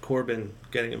about Corbin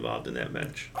getting involved in that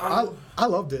match? I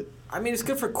loved it. I mean, it's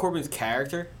good for Corbin's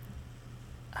character.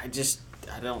 I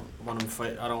don't want him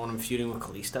fight. I don't want him feuding with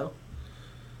Kalisto.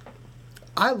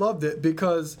 I loved it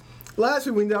because last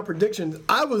week when we did our predictions,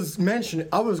 I was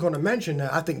going to mention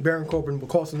that I think Baron Corbin will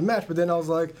cost him the match, but then I was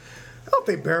like, I don't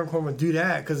think Baron Corbin would do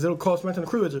that because it'll cost match in the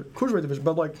cruiserweight division.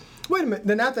 But like, wait a minute.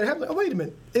 Then after that happened, oh, wait a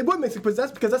minute. It would make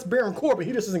sense because that's Baron Corbin.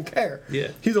 He just doesn't care. Yeah.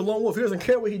 He's a lone wolf. He doesn't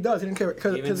care what he does. He doesn't care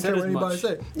what anybody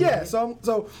says. Yeah.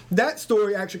 So that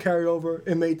story actually carried over.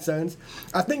 It made sense.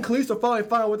 I think Kalisto finally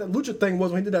found out what that lucha thing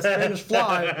was when he did that Spanish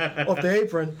fly off the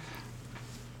apron.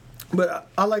 But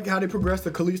I like how they progressed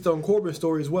the Kalisto and Corbin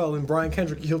story as well. And Brian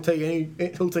Kendrick, he'll take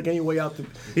any way out to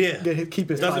keep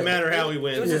his Doesn't title. matter how he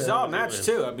wins. It was a solid He match wins.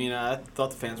 too. I mean, I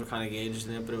thought the fans were kind of engaged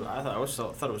in it, but I thought it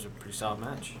was a pretty solid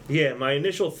match. Yeah, my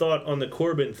initial thought on the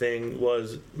Corbin thing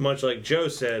was much like Joe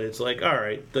said. It's like, all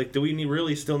right, like, do we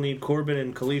really still need Corbin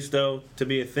and Kalisto to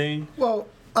be a thing? Well,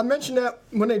 I mentioned that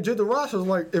when they did the roster. I was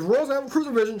like, if Raw's have a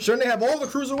cruiser division, shouldn't they have all the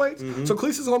cruiserweights? So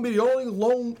Kalisto's going to be the only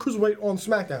lone cruiserweight on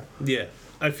SmackDown. Yeah,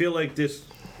 I feel like this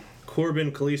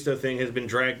Corbin-Kalisto thing has been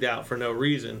dragged out for no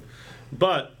reason.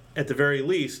 But, at the very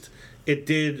least, it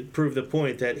did prove the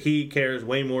point that he cares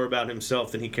way more about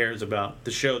himself than he cares about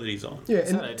the show that he's on. Yeah,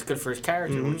 It's good for his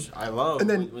character, which I love. And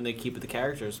then- when they keep it the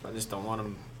characters, I just don't want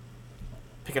him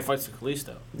picking fights with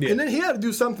Kalisto. Yeah. And then he had to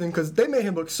do something because they made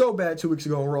him look so bad 2 weeks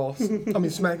ago on Raw. I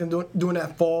mean, SmackDown doing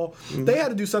that fall. They had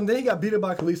to do something. Then he got beat up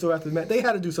by Kalisto after the match. They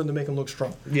had to do something to make him look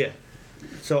strong. Yeah.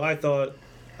 So I thought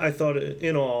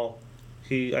in all,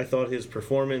 I thought his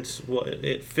performance,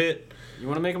 it fit. You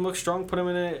want to make him look strong? Put him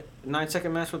in a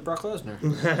 9-second match with Brock Lesnar.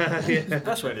 Yeah.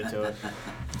 Best way to do it.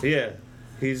 Yeah.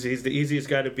 He's the easiest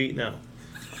guy to beat now.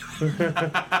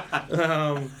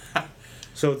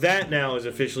 So that now is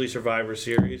officially Survivor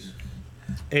Series.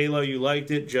 Alo, you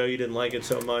liked it. Joe, you didn't like it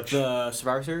so much. The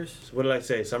Survivor Series? What did I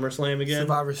say? SummerSlam again?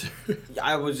 Survivor Series.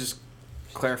 I was just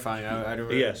clarifying. I don't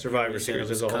really, Yeah, Survivor said Series it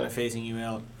was as a kind whole. of phasing you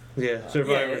out. Yeah,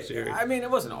 Survivor Yeah, Series. I mean, it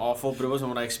wasn't awful, but it wasn't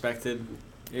what I expected.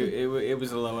 It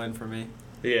was a low end for me.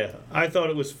 Yeah, I thought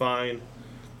it was fine.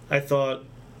 I thought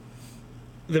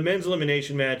the men's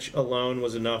elimination match alone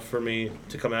was enough for me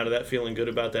to come out of that feeling good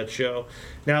about that show.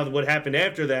 Now, what happened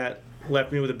after that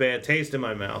left me with a bad taste in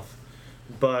my mouth.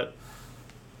 But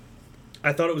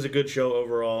I thought it was a good show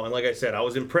overall. And like I said, I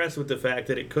was impressed with the fact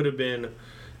that it could have been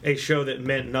a show that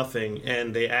meant nothing,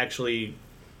 and they actually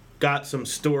got some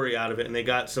story out of it, and they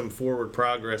got some forward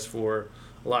progress for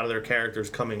a lot of their characters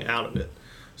coming out of it.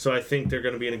 So I think they're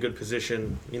going to be in a good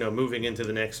position, moving into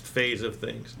the next phase of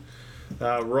things.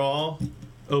 Raw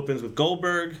opens with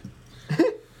Goldberg.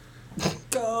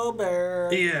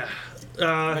 Goldberg. Yeah.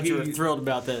 Bet you were thrilled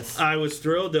about this. I was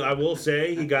thrilled. I will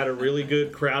say he got a really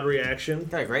good crowd reaction.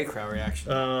 Got a great crowd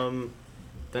reaction.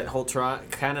 That whole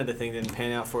Canada thing didn't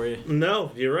pan out for you.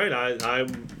 No, you're right.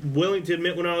 I'm willing to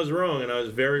admit when I was wrong, and I was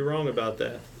very wrong about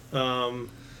that.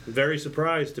 Very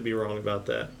surprised to be wrong about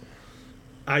that.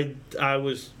 I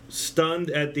was stunned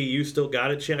at the "You Still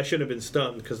Got It" chant. I shouldn't have been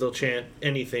stunned because they'll chant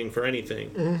anything for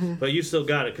anything. Mm-hmm. But "You Still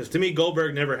Got It" because to me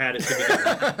Goldberg never had it to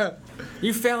begin with.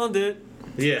 You found it.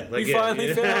 Yeah, like you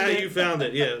finally found it. You found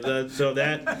it. Yeah, so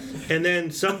that, and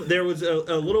then some. There was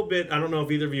a little bit. I don't know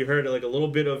if either of you heard it. Like a little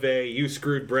bit of a "You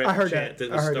Screwed Brett" chant that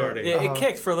was starting. Yeah, it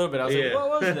kicked for a little bit. I was like,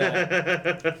 what was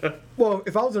that? Well,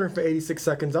 if I was in there for 86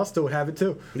 seconds, I'll still have it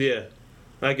too. Yeah,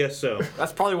 I guess so.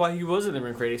 That's probably why he was in the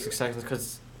ring for 86 seconds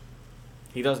because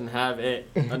he doesn't have it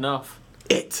enough.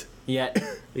 It yet.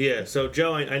 Yeah. So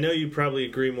Joe, I know you probably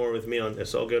agree more with me on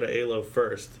this. So I'll go to Alo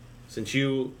first, since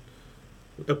you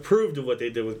approved of what they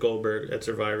did with Goldberg at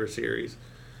Survivor Series.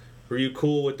 Were you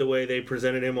cool with the way they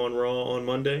presented him on Raw on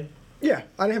Monday? Yeah,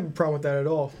 I didn't have a problem with that at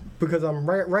all because I'm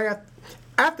right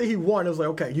after he won. It was like,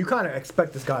 okay, you kind of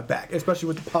expect this guy back, especially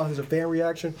with the positive fan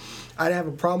reaction. I didn't have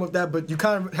a problem with that, but you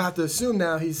kind of have to assume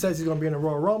now he says he's going to be in the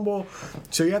Royal Rumble,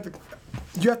 so you have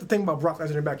to think about Brock Lesnar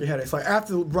in the back of your head. It's like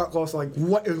after Brock lost, like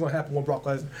what is going to happen with Brock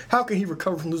Lesnar? How can he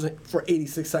recover from losing for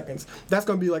 86 seconds? That's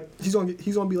going to be like he's going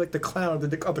to be like the clown of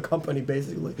the company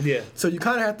basically. Yeah. So you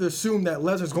kind of have to assume that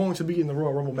Lesnar's going to be in the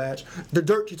Royal Rumble match. The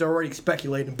dirt sheets are already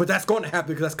speculating, but that's going to happen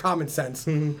because that's common sense.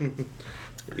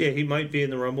 Yeah, he might be in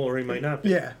the Rumble or he might not be.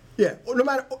 Yeah. Well, no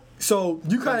matter. So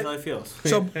you kind How of it feels.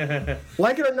 So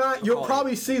like it or not, you'll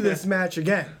probably see this match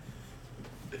again.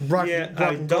 Brock I and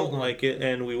don't Goldberg. like it,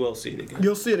 and we will see it again.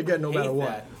 You'll see it again no matter Hate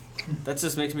what. that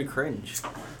just makes me cringe.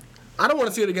 I don't want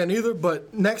to see it again either,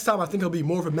 but next time I think it'll be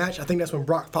more of a match. I think that's when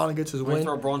Brock finally gets his I'm gonna win.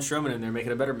 throw Braun Strowman in there, make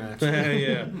it a better match.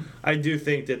 Yeah, I do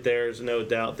think that there's no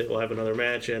doubt that we'll have another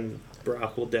match, and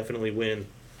Brock will definitely win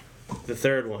the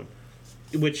third one,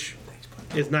 which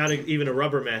is not even a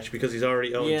rubber match because he's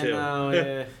already 0-2. Yeah, no,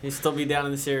 yeah. He'll still be down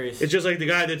in the series. It's just like the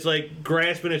guy that's like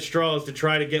grasping at straws to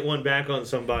try to get one back on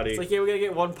somebody. It's like, yeah, we got to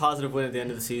get one positive win at the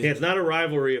end of the season. Yeah, it's not a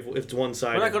rivalry if it's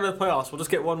one-sided. We're not going to the playoffs. We'll just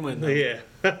get one win. Though. Yeah.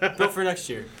 Built for next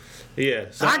year. Yeah.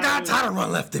 So I got title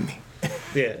run left in me.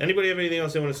 Yeah. Anybody have anything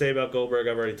else they want to say about Goldberg?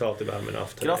 I've already talked about him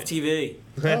enough tonight. Get off TV.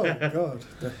 Oh God,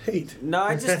 the hate. No,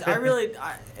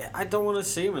 I don't want to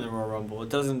see him in the Royal Rumble. It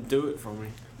doesn't do it for me.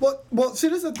 Well, see,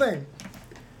 this is the thing.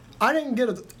 I didn't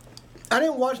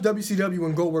watch WCW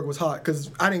when Goldberg was hot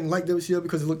because I didn't like WCW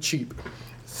because it looked cheap.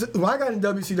 So when I got in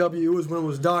WCW, it was when it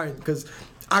was dying because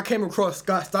I came across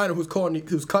Scott Steiner who's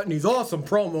cutting these awesome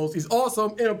promos. These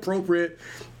awesome, inappropriate,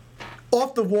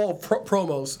 off the wall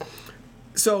promos.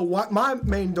 So my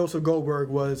main dose of Goldberg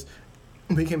was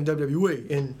when he came to WWE,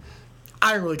 and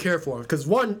I didn't really care for him because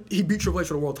one, he beat Triple H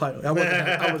for the world title. I wasn't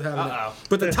having that.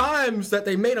 But the times that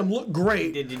they made him look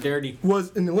great Did you dirty?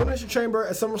 was in the Elimination Chamber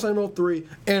at SummerSlam 03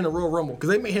 and in the Royal Rumble because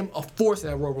they made him a force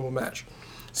in that Royal Rumble match.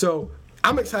 So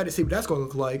I'm excited to see what that's going to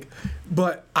look like,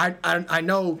 but I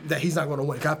know that he's not going to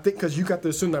win. I think because you got to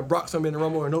assume that Brock's going to be in the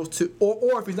Rumble and those two,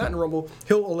 or if he's not in the Rumble,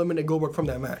 he'll eliminate Goldberg from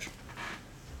that match.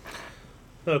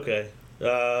 Okay.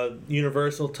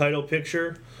 Universal title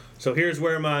picture. So here's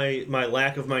where my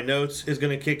lack of my notes is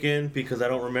going to kick in because I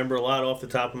don't remember a lot off the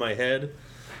top of my head.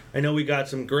 I know we got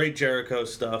some great Jericho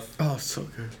stuff. Oh, so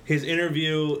good. His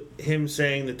interview, him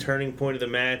saying the turning point of the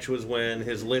match was when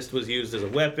his list was used as a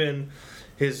weapon.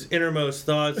 His innermost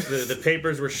thoughts, the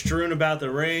papers were strewn about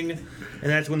the ring, and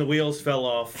that's when the wheels fell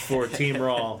off for Team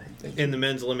Raw in the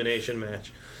men's elimination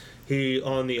match.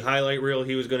 On the highlight reel,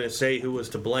 he was going to say who was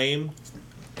to blame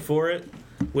for it,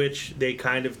 which they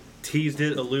kind of teased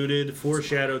it, alluded,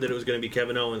 foreshadowed that it was going to be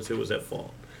Kevin Owens who was at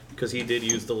fault because he did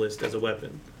use the list as a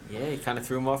weapon. Yeah, he kind of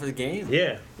threw him off his game.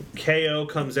 Yeah. KO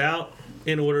comes out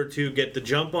in order to get the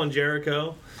jump on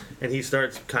Jericho, and he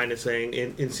starts kind of saying,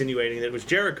 insinuating that it was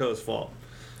Jericho's fault.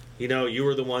 You know, you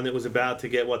were the one that was about to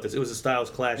get it was a Styles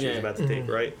Clash he was about to take,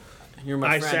 right? You're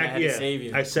my friend, I had to save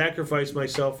you. I sacrificed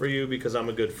myself for you because I'm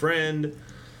a good friend.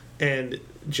 And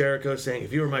Jericho saying,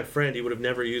 if you were my friend, you would have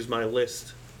never used my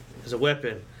list as a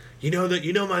weapon. You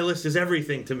know my list is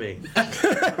everything to me.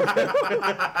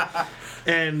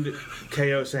 And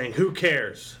KO saying, who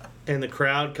cares? And the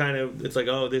crowd kind of, it's like,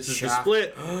 oh, this is the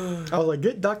split. I was like,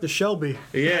 get Dr. Shelby.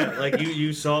 Yeah, like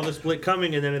you saw the split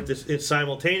coming, and then it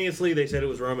simultaneously they said it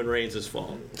was Roman Reigns'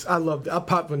 fault. I loved it. I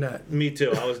popped on that. Me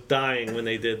too. I was dying when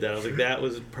they did that. I was like, that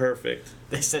was perfect.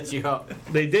 They set you up.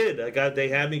 They did. They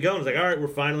had me going. I was like, all right, we're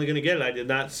finally going to get it. I did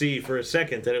not see for a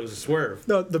second that it was a swerve.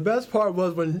 No, the best part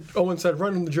was when Owen said,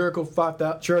 "Run him the Jericho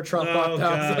 5,000, Jericho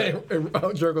 5,000,"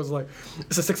 and Jericho's like,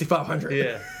 "It's a 6,500."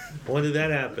 Yeah. When did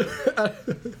that happen?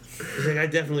 He's like, I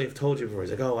definitely have told you before.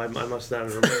 He's like, oh, I must not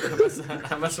have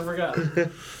remembered. I must have forgot.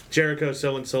 Jericho's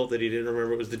so insulted he didn't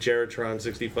remember it was the Jeritron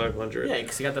 6500. Yeah,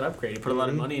 because he got that upgrade. He put a lot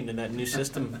of money into that new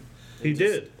system. He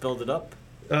did. Build it up.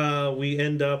 We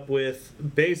end up with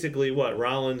basically what?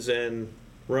 Rollins and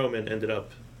Roman ended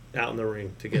up out in the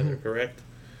ring together, correct?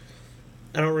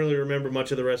 I don't really remember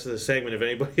much of the rest of the segment. If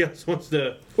anybody else wants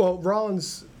to... Well,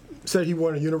 Rollins said he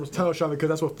wanted a Universal title shot because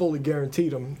that's what Foley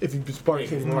guaranteed him if he was part of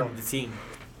He's Team part Raw. of the team.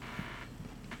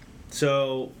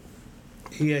 So,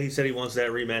 he said he wants that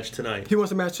rematch tonight. He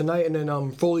wants a match tonight, and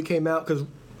then Foley came out because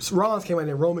Rollins came out, and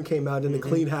then Roman came out, and then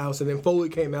clean house, and then Foley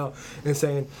came out and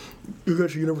saying, "You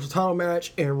got your Universal title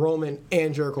match, and Roman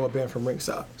and Jericho are banned from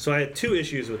ringside." So I had two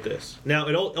issues with this. Now,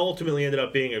 it ultimately ended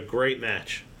up being a great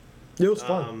match. It was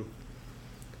fun.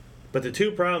 But the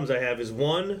two problems I have is,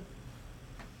 one,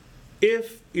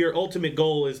 if your ultimate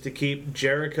goal is to keep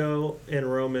Jericho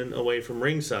and Roman away from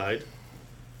ringside,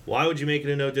 why would you make it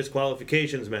a no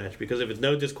disqualifications match? Because if it's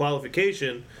no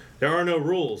disqualification, there are no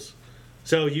rules.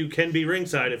 So you can be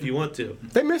ringside if you want to.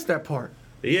 They missed that part.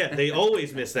 Yeah, they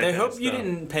always miss that. I kind hope of you stuff.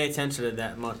 didn't pay attention to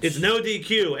that much. It's no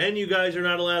DQ, and you guys are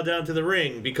not allowed down to the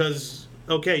ring because,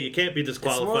 okay, you can't be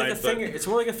disqualified. It's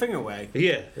more like a finger wag.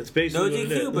 Yeah, it's basically No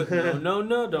what it DQ, is. but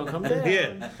no, don't come down.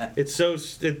 Yeah, it's so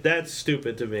that's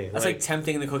stupid to me. That's like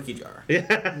tempting the cookie jar.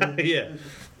 Yeah, yeah.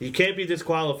 You can't be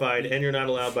disqualified, and you're not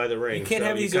allowed by the ring. You can't so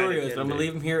have these kinda Oreos, can but I'm going to be.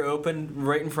 leave them here open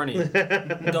right in front of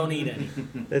you. Don't eat any.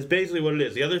 That's basically what it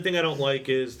is. The other thing I don't like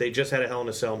is they just had a Hell in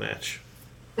a Cell match.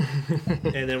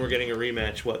 And then we're getting a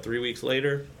rematch, 3 weeks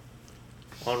later?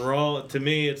 On Raw, to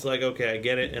me, it's like, okay, I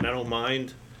get it, and I don't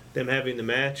mind them having the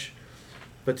match.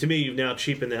 But to me, you've now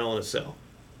cheapened the Hell in a Cell.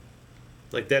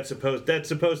 Like, that's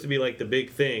supposed to be, like, the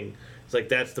big thing. It's like,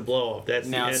 that's the blow-off. That's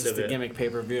Now the it's end just of a it. gimmick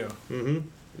pay-per-view. Mm-hmm.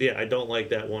 Yeah, I don't like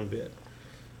that one bit.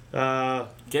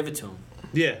 Give it to him.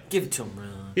 Yeah. Give it to him,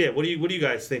 Ron. Yeah, what do you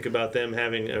guys think about them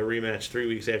having a rematch 3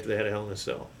 weeks after they had a Hell in a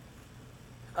Cell?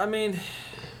 I mean,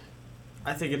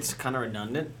 I think it's kind of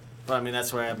redundant. But, I mean,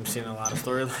 that's why I'm seeing a lot of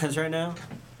storylines right now.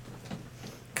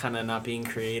 Kind of not being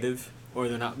creative, or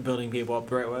they're not building people up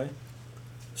the right way.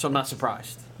 So I'm not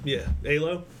surprised. Yeah.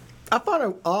 Alo? I find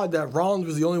it odd that Rollins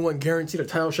was the only one guaranteed a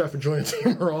title shot for joining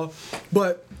Team Raw,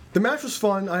 but the match was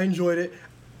fun. I enjoyed it.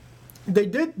 They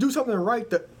did do something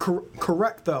right,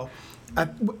 correct though.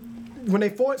 When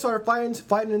they started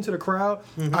fighting into the crowd,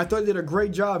 I thought they did a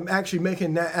great job actually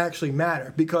making that actually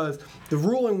matter because the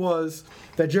ruling was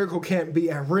that Jericho can't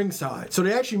be at ringside. So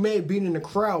they actually made being in the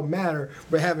crowd matter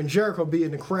by having Jericho be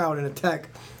in the crowd and attack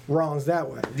Rollins that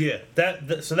way. Yeah.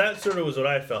 So that sort of was what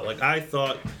I felt. Like, I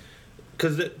thought...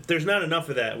 Because there's not enough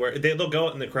of that where they'll go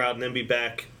out in the crowd and then be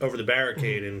back over the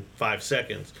barricade in 5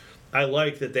 seconds. I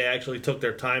like that they actually took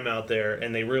their time out there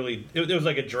and they really... It was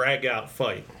like a drag-out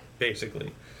fight,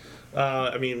 basically.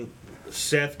 I mean,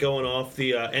 Seth going off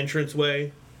the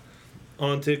entranceway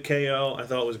onto KO, I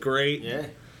thought was great.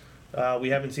 Yeah. We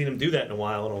haven't seen him do that in a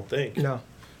while, I don't think.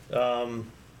 No.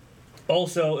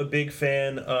 Also, a big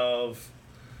fan of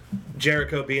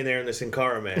Jericho being there in the Sin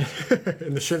Cara mask.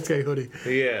 In the Shinsuke hoodie.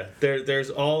 Yeah, there's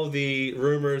all the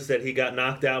rumors that he got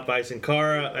knocked out by Sin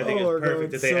Cara. I think Oh it's my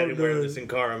perfect God, that they so had him wearing the good. Sin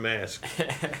Cara mask.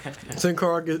 Sin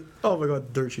Cara get oh my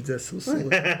god, dirt sheets. That's so silly.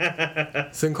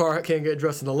 Sin Cara can't get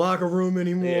dressed in the locker room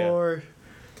anymore.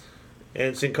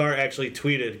 And Sin Cara actually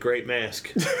tweeted "Great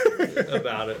mask"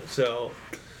 about it. So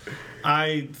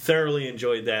I thoroughly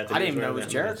enjoyed that. I didn't even know it was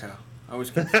Jericho. I was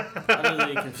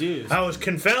utterly confused. I was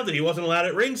confounded. He wasn't allowed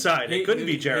at ringside. It couldn't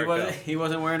be Jericho. He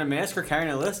wasn't wearing a mask or carrying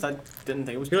a list. I didn't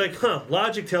think it was. You're like, huh?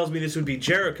 Logic tells me this would be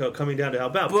Jericho coming down to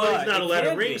help out, but But he's not it allowed at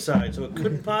can't be. ringside, so it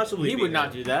couldn't possibly. He be would him.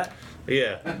 not do that.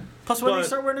 Yeah. Plus, when did But- he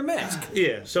start wearing a mask?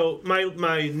 Yeah, so my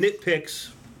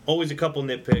nitpicks, always a couple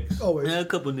nitpicks. Always. A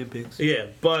couple nitpicks. Yeah,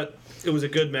 but it was a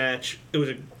good match. It was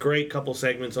a great couple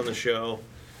segments on the show.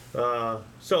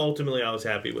 So ultimately, I was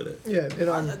happy with it. Yeah,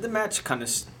 and The match kind of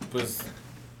was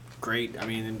great. I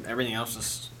mean, everything else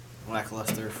was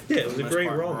lackluster. Yeah, it was for a the most great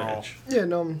part, Raw overall. match. yeah,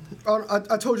 and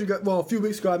I told you guys, well, a few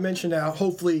weeks ago I mentioned that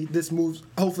hopefully this moves.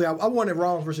 Hopefully, I wanted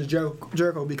Rollins versus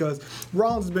Jericho because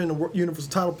Rollins has been in the Universal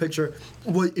title picture.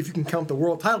 Well, if you can count the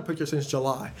world title picture since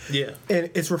July. Yeah.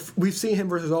 And we've seen him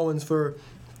versus Owens for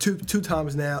two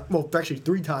times now. Well, actually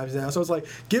 3 times now. So it's like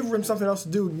give him something else to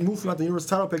do, move him out the Universal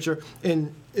title picture.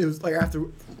 And it was like after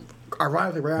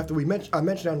ironically, right after I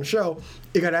mentioned on the show,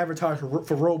 it got advertised for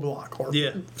Roadblock or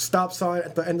Yeah. stop sign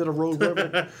at the end of the road.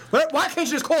 Whatever. Why can't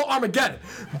you just call it Armageddon?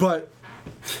 But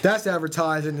that's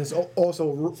advertised, and it's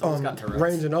also got Tourette's.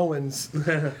 Reigns and Owens.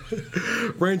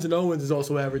 Reigns and Owens is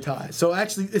also advertised. So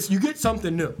actually, you get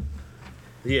something new.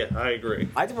 Yeah, I agree.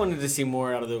 I just wanted to see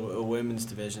more out of the women's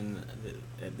division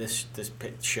at this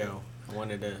show. I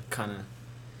wanted to kind of.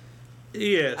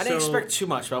 Yeah, I didn't expect too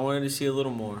much, but I wanted to see a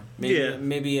little more.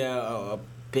 Maybe a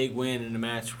big win in a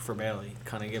match for Bayley.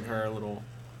 Kind of give her a little.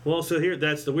 Well, so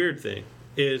that's the weird thing,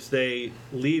 is they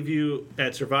leave you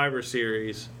at Survivor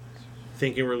Series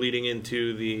thinking we're leading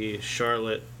into the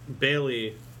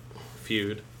Charlotte-Bayley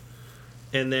feud.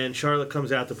 And then Charlotte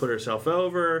comes out to put herself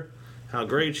over, how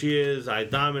great she is, I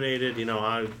dominated,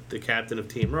 I'm the captain of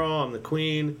Team Raw, I'm the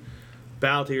queen,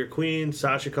 bow to your queen.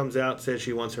 Sasha comes out, says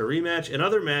she wants her rematch.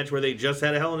 Another match where they just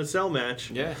had a Hell in a Cell match,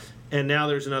 Yeah. and now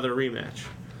there's another rematch.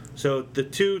 So the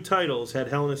two titles had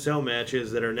Hell in a Cell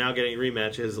matches that are now getting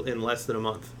rematches in less than a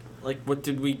month. Like, what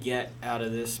did we get out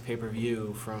of this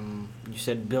pay-per-view from, you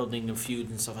said, building of feuds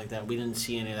and stuff like that? We didn't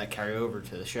see any of that carry over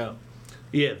to the show.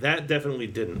 Yeah, that definitely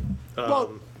didn't.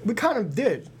 Well, we kind of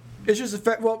did. It's just the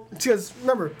fact. Well, because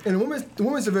remember, in the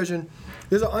women's division,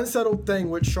 there's an unsettled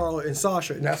thing with Charlotte and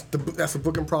Sasha, and that's the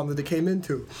booking problem that they came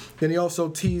into. Then he also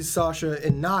teased Sasha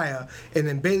and Nia, and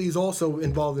then Bayley's also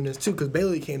involved in this too, because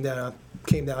Bayley came down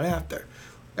after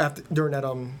during that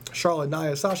Charlotte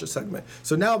Nia Sasha segment.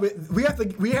 So now we have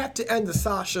to end the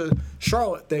Sasha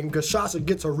Charlotte thing because Sasha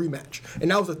gets a rematch, and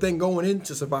that was the thing going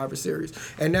into Survivor Series.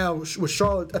 And now with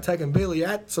Charlotte attacking Bayley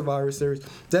at Survivor Series,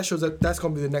 that shows that that's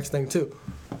going to be the next thing too.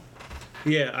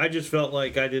 Yeah, I just felt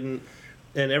like I didn't,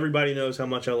 and everybody knows how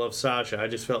much I love Sasha. I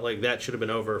just felt like that should have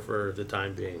been over for the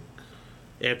time being,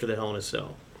 after the Hell in a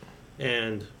Cell,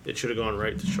 and it should have gone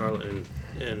right to Charlotte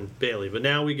and Bayley. But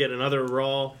now we get another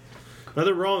Raw.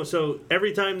 So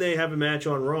every time they have a match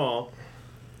on Raw,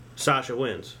 Sasha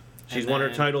wins. She's won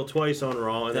her title twice on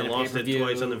Raw and then lost it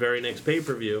twice on the very next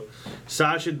pay-per-view.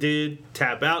 Sasha did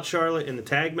tap out Charlotte in the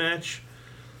tag match.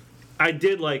 I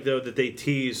did like, though, that they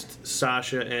teased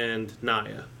Sasha and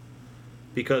Nia,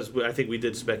 because I think we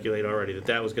did speculate already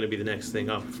that was going to be the next thing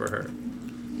up for her.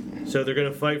 So they're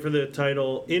going to fight for the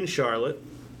title in Charlotte.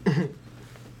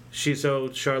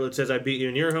 So Charlotte says, I beat you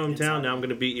in your hometown, now I'm going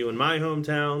to beat you in my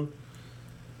hometown.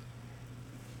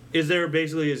 Is there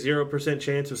basically a 0%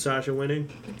 chance of Sasha winning?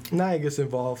 Nia gets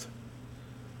involved.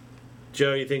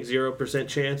 Joe, you think 0%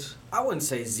 chance? I wouldn't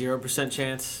say 0%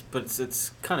 chance, but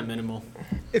it's kind of minimal.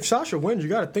 If Sasha wins, you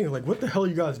got to think, like, what the hell are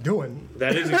you guys doing?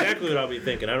 That is exactly what I'll be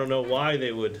thinking. I don't know why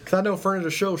they would. Because I know friend of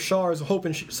the show, Shar, is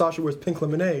hoping Sasha wears pink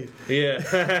lemonade. Yeah.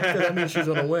 That means she's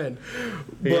going to win.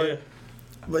 Yeah.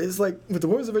 But it's like, with the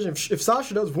women's division, if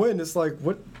Sasha does win, it's like,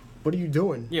 what are you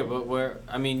doing? Yeah, but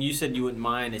you said you wouldn't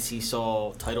mind a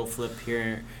seesaw title flip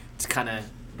here to kind of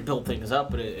build things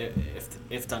up, but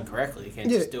if done correctly, you can't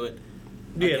just do it.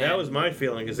 Yeah, again. That was my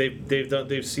feeling, is they've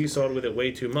seesawed with it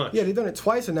way too much. Yeah, they've done it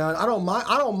twice now. I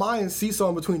don't mind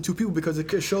seesawing between two people because it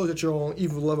shows that you're on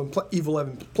Evil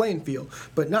 11 playing field,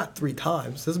 but not 3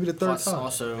 times. This will be the 3rd time.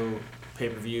 Also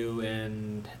pay-per-view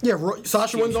and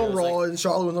Sasha wins on Raw like, and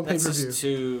Charlotte wins on that's pay-per-view. just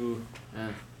too.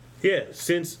 Yeah,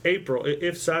 since April.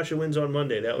 If Sasha wins on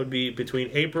Monday, that would be between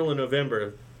April and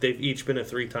November. They've each been a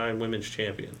 3-time women's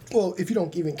champion. Well, if you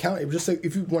don't even count it, just say,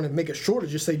 if you want to make it shorter,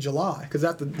 just say July, because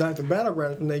after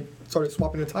Battleground, when they started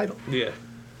swapping the title. Yeah,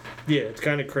 it's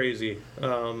kind of crazy.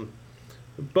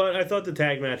 But I thought the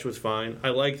tag match was fine. I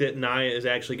like that Nia is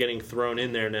actually getting thrown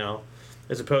in there now,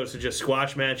 as opposed to just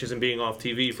squash matches and being off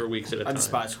TV for weeks at a time. I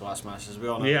despise squash matches. We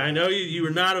all know. Yeah, I know you were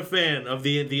not a fan of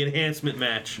the enhancement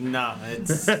match. No,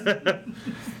 it's.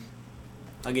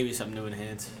 I'll give you something to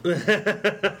enhance.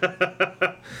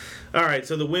 All right,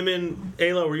 so the women,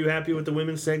 Alo, were you happy with the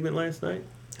women's segment last night?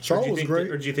 Charlotte was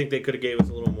great. Or do you think they could have gave us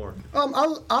a little more?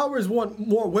 I always want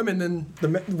more women than the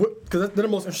men, because they're the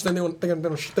most interesting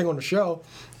thing on the show.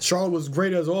 Charlotte was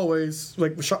great as always.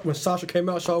 Like when Sasha came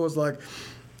out, Charlotte was like,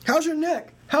 "How's your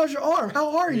neck? How's your arm?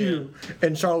 How are you?"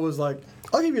 And Charlotte was like,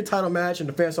 "I'll give you a title match." And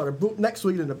the fans started booing. Next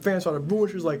week, and the fans started booing.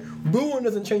 She was like, "Booing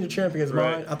doesn't change the champion's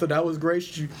mind." I thought that was great.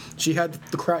 She had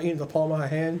the crowd eating the palm of her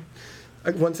hand.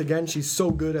 Like, once again, she's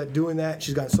so good at doing that.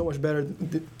 She's gotten so much better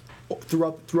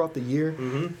throughout the year.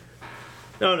 Mm-hmm.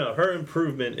 No, her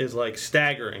improvement is like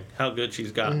staggering. How good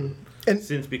she's gotten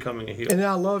since becoming a heel. And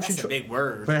I love That's a big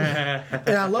word.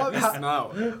 And I love how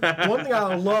one thing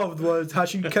I loved was how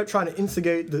she kept trying to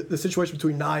instigate the situation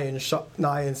between Nia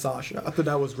and Sasha. I thought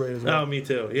that was great as well. Oh, me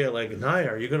too. Yeah, like,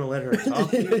 Nia, are you going to let her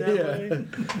talk to you that way?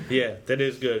 Yeah, that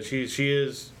is good.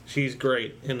 She's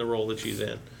great in the role that she's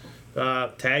in.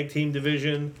 Tag team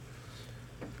division.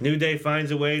 New Day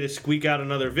finds a way to squeak out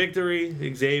another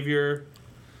victory. Xavier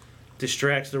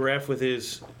distracts the ref with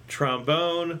his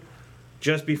trombone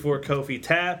just before Kofi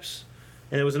taps.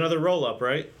 And it was another roll-up,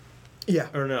 right? Yeah.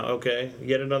 Or no, okay.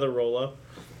 Yet another roll-up.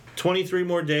 23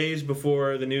 more days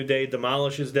before the New Day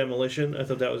demolishes Demolition. I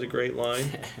thought that was a great line.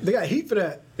 They got heat for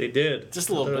that. They did. Just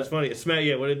a little bit. That's funny.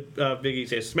 Yeah, what did Biggie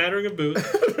say? Smattering of boots.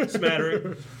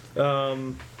 Smattering.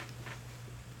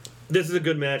 This is a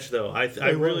good match, though.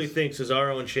 I really think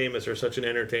Cesaro and Sheamus are such an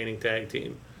entertaining tag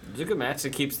team. It's a good match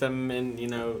that keeps them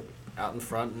out in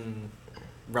front and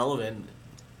relevant.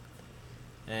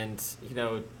 And,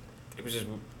 it was just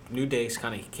New Day's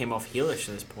kind of came off heelish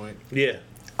at this point. Yeah.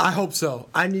 I hope so.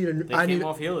 I need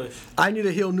off heelish. I need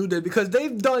a heel New Day because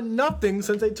they've done nothing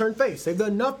since they turned face. They've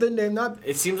done nothing. They've not.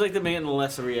 It seems like they're getting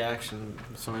less of a reaction.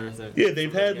 Some everything. Yeah,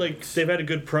 they've had a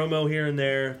good promo here and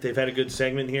there. They've had a good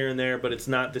segment here and there, but it's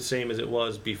not the same as it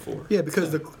was before. Yeah, because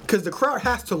the crowd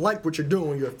has to like what you're doing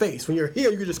when you're a face. When you're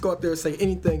here, you can just go out there and say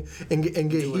anything and get heat.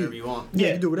 Do whatever you want.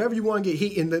 Yeah, you do whatever you want and get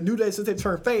heat. And the New Day, since they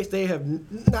turned face, they have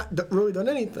not really done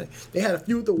anything. They had a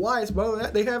few with the Wyatts, but other than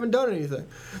that, they haven't done anything.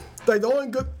 Like the only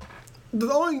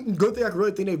good thing I can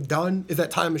really think they've done is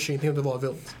that time machine thing with all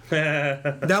the villains.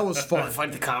 That was fun.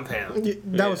 Fight the compound. Yeah,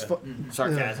 that was fun.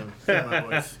 Sarcasm. Yeah. My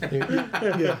voice.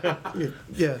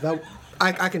 Yeah. That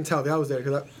I can tell that was there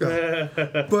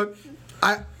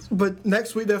but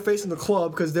next week they're facing the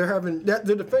Club because they're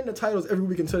defending the titles every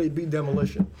week until they beat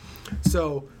Demolition.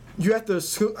 So you have to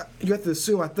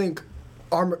assume I think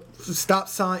armor stop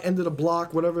sign end of the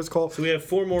block whatever it's called. So we have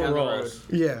 4 more Down the Raws.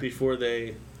 Yeah. Before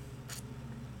they.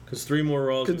 Because 3 more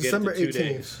Raws will get December into 2 18th.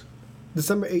 days.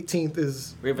 December 18th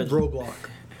is We have a- Roadblock.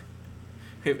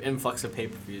 We have influx of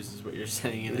pay-per-views is what you're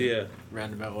saying in Yeah. a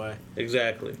roundabout way.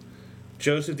 Exactly.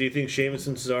 Joseph, do you think Sheamus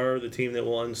and Cesaro are the team that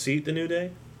will unseat the New Day?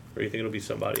 Or do you think it'll be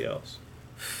somebody else?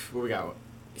 What we got?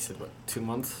 You said, 2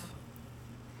 months?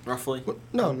 Roughly?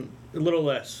 No, A little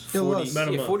less. Yeah, less. About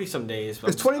a month. 40-some days.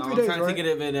 But It's 23 I'm days, trying to right? think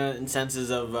of it in senses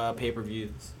of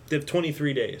pay-per-views. They have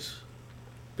 23 days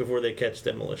before they catch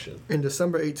Demolition. and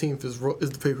December 18th is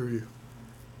the pay-per-view.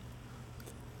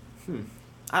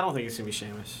 I don't think it's going to be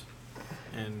Sheamus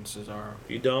and Cesaro.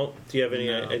 You don't? Do you have any?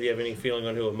 No. Do you have any feeling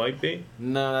on who it might be?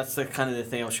 No, that's the kind of the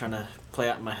thing I was trying to play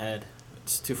out in my head.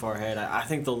 It's too far ahead. I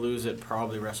think they'll lose it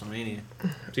probably WrestleMania.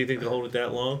 Do you think they'll hold it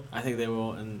that long? I think they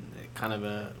will, and kind of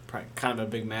a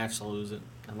big match. They'll lose it.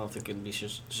 I don't think it'll be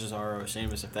Cesaro or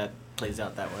Sheamus if that plays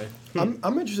out that way.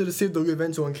 I'm interested to see if they'll give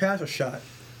Enzo and Cass a shot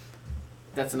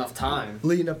That's enough time.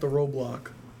 leading up the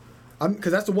Roadblock.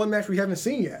 Because that's the one match we haven't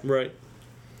seen yet. Right.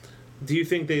 Do you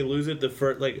think they lose it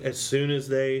as soon as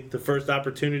the first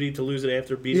opportunity to lose it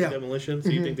after beating Yeah. Demolition? So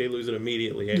you think they lose it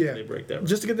immediately after they break that record?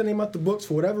 Just to get the name out the books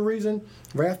for whatever reason.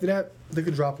 Right after that, they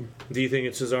could drop him. Do you think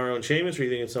it's Cesaro and Sheamus, or do you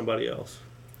think it's somebody else?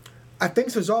 I think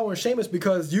Cesaro and Sheamus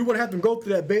because you wouldn't have them go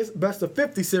through that best of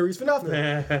 50 series for nothing.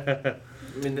 I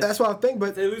mean, That's what I think. But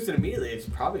if they lose it immediately, it's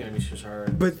probably going to be Cesaro.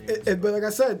 and But Sheamus. but like I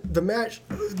said, the match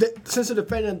since they're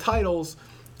defending titles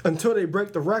until they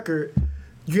break the record,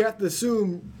 you have to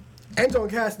assume Enzo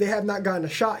and Cass they have not gotten a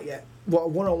shot yet, well, a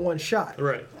one-on-one shot.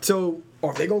 Right. So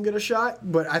are they gonna get a shot?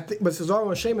 But Cesaro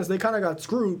and Sheamus they kind of got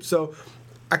screwed. So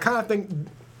I kind of think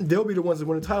they'll be the ones that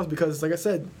win the titles because, like I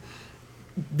said,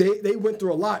 they went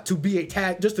through a lot to be a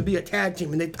tag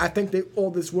team, and I think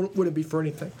all this wouldn't be for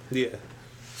anything. Yeah.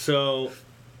 So,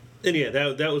 and yeah,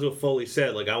 that was what Foley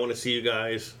said. Like, I want to see you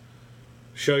guys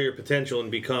show your potential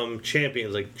and become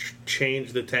champions. Like,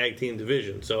 change the tag team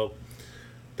division. So,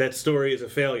 that story is a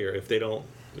failure if they don't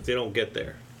get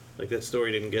there. Like, that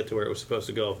story didn't get to where it was supposed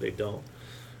to go if they don't.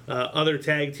 Other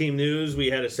tag team news: we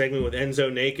had a segment with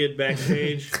Enzo naked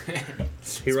backstage.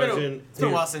 He runs in. It's been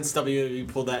a while since WWE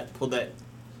pulled that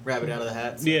rabbit out of the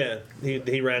hat. So. Yeah,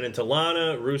 he ran into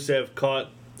Lana. Rusev caught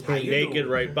How him you naked doing?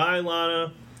 right by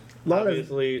Lana.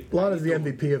 Obviously, Lana's the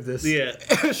MVP of this.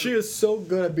 yeah, She is so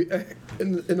good at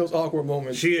in those awkward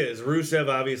moments. she is. Rusev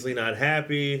obviously not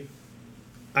happy.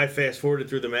 I fast forwarded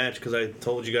through the match because I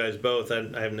told you guys both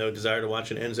I have no desire to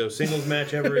watch an Enzo singles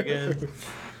match ever again.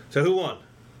 So who won?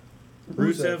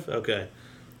 Rusev? Okay.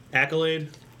 Accolade?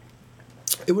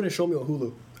 It wouldn't show me on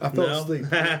Hulu. I fell No. asleep.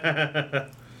 Was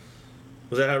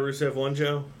that how Rusev won,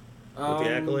 Joe? With the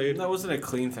accolade? That wasn't a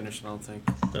clean finish, I don't think.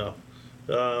 No.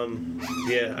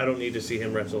 Yeah, I don't need to see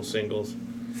him wrestle singles.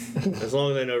 As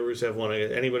long as I know Rusev won.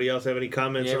 Anybody else have any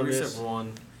comments Yeah, on Rusev this?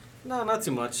 won. No, not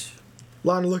too much.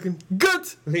 Lana looking good.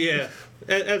 Yeah,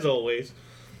 as always.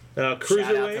 Shout out to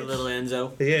Cruiserweights. little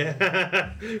Enzo.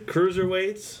 Yeah.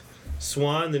 Cruiserweights.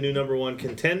 Swan, the new #1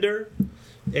 contender.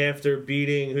 After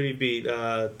beating, who did he beat?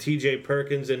 TJ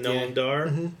Perkins and Noam Yeah.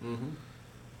 Dar.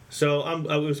 So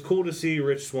it was cool to see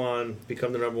Rich Swann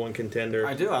become the number one contender.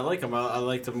 I do. I like him. I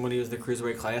liked him when he was the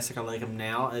Cruiserweight Classic. I like him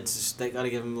now. It's just they got to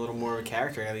give him a little more of a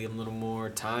character. Got to give him a little more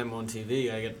time on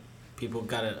TV. People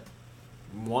got to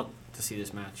want to see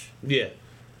this match. Yeah.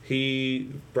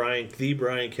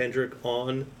 Brian Kendrick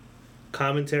on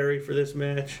commentary for this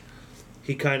match.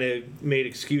 He kind of made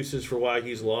excuses for why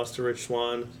he's lost to Rich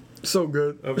Swann. So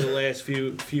good. Over the last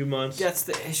few months. That's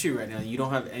the issue right now. You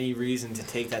don't have any reason to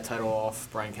take that title off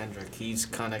Brian Kendrick. He's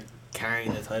kind of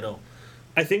carrying the title.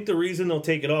 I think the reason they'll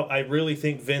take it off, I really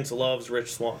think Vince loves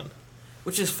Rich Swann.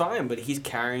 Which is fine, but he's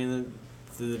carrying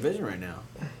the division right now.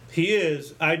 He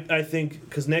is. I think,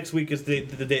 because next week is the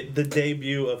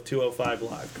debut of 205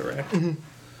 Live, correct? Mm-hmm.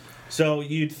 So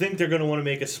you'd think they're going to want to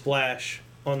make a splash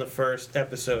on the first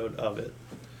episode of it.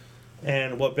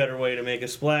 And what better way to make a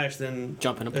splash than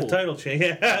jump in a pool? Title change?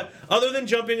 Yeah. Other than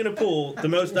jumping in a pool, the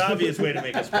most obvious way to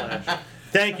make a splash.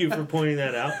 Thank you for pointing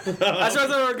that out. That's where I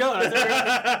thought we were going.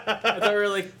 I thought we were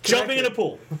like jumping in a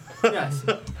pool. Yes.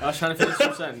 I was trying to finish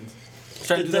your sentence.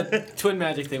 Trying to do that twin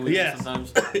magic thing we do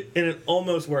sometimes. And it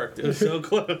almost worked. It was so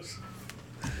close.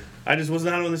 I just was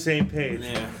not on the same page.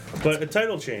 Yeah. But a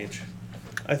title change,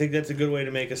 I think that's a good way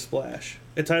to make a splash.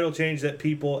 A title change that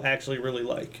people actually really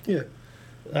like. Yeah.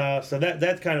 So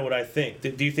that's kind of what I think.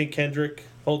 Do you think Kendrick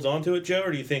holds on to it, Joe,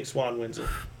 or do you think Swann wins it?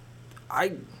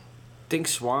 I think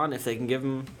Swann, if they can give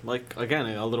him, a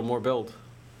little more build.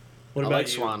 What I about like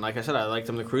you? Swann. Like I said, I liked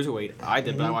him the Cruiserweight. I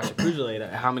did, but I watched the Cruiserweight.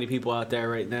 How many people out there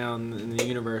right now in the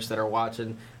universe that are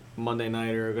watching Monday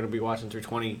night or are going to be watching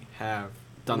 320 have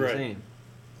done the same?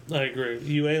 I agree.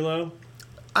 You, Alo?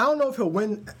 I don't know if he'll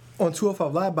win on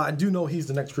 205 Live, but I do know he's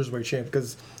the next Cruiserweight champ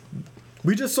because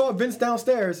we just saw Vince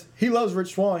downstairs. He loves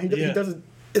Rich Swann. He doesn't.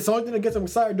 It's the only thing that gets him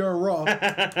excited during Raw.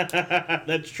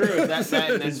 That's true. That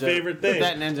and his Enzo. favorite thing.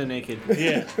 That and Enzo naked.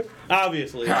 Yeah,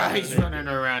 obviously. He's running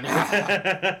around.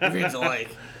 Vince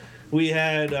alike. We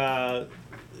had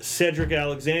Cedric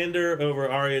Alexander over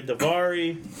Arya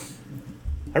Davari.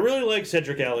 I really like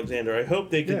Cedric Alexander. I hope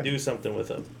they can do something with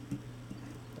him.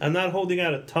 I'm not holding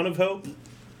out a ton of hope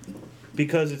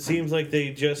because it seems like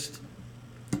they just...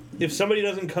 If somebody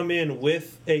doesn't come in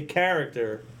with a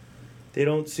character, they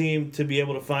don't seem to be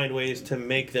able to find ways to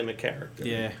make them a character.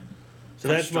 Yeah. So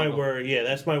that's my worry. Yeah,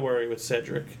 that's my worry with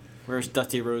Cedric. Where's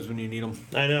Dusty Rhodes when you need him?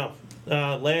 I know.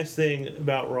 Last thing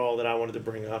about Raw that I wanted to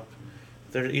bring up.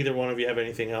 If either one of you have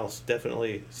anything else,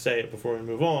 definitely say it before we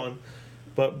move on.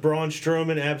 But Braun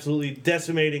Strowman absolutely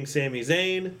decimating Sami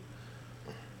Zayn.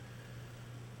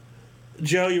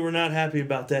 Joe, you were not happy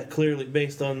about that, clearly,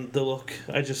 based on the look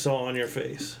I just saw on your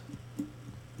face.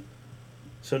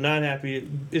 So not happy.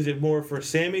 Is it more for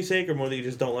Sammy's sake or more that you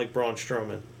just don't like Braun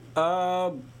Strowman?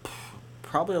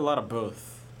 Probably a lot of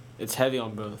both. It's heavy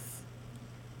on both.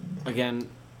 Again,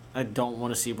 I don't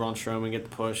want to see Braun Strowman get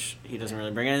the push. He doesn't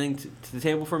really bring anything to the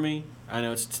table for me. I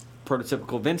know it's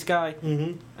prototypical Vince guy.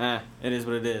 Mm-hmm. It is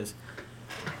what it is.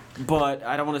 But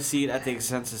I don't want to see it at the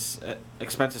expense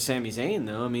of Sami Zayn,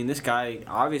 though. I mean, this guy,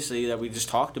 obviously, that we just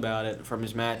talked about it from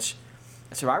his match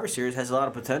at Survivor Series, has a lot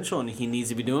of potential, and he needs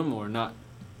to be doing more, not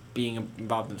being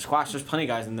involved in squash. There's plenty of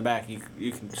guys in the back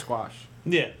you can squash.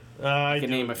 Yeah. I can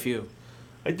name a few.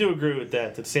 I do agree with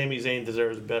that Sami Zayn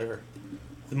deserves better.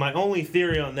 My only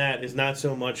theory on that is not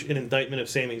so much an indictment of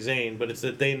Sami Zayn, but it's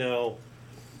that they know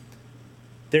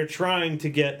they're trying to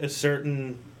get a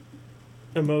certain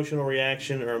emotional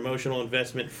reaction or emotional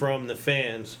investment from the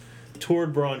fans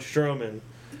toward Braun Strowman.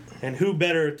 And who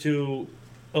better to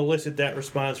elicit that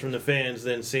response from the fans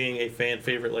than seeing a fan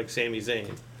favorite like Sami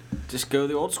Zayn? Just go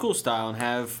the old school style and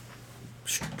have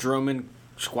Strowman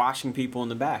squashing people in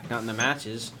the back, not in the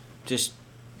matches. Just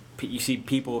you see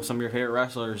people, some of your favorite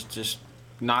wrestlers, just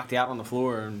knocked out on the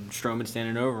floor and Strowman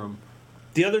standing over them.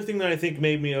 The other thing that I think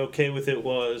made me okay with it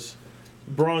was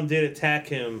Braun did attack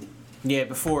him. Yeah,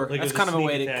 before. Like that's kind of a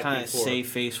way to kind of save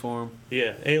face for him.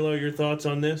 Yeah. Alo, your thoughts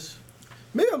on this?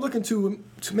 Maybe I'm looking too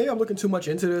much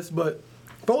into this, but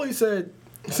Foley said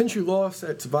since you lost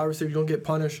at Survivor Series, you don't get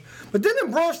punished. But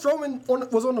didn't Braun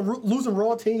Strowman was on the losing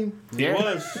Raw team? He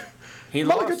was. He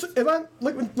lost. Am I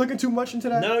looking too much into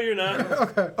that? No, you're not.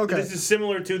 Okay. This is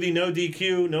similar to the no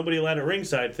DQ, nobody allowed at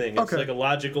ringside thing. It's like a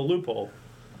logical loophole.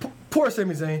 Poor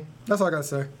Sami Zayn. That's all I gotta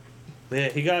say. Yeah,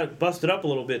 he got busted up a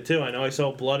little bit too. I know I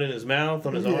saw blood in his mouth,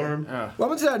 on his arm.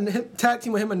 What happened to that tag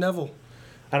team with him and Neville?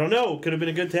 I don't know. Could have been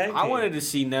a good tag team. I wanted to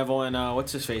see Neville and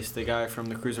what's his face, the guy from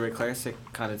the Cruiserweight Classic,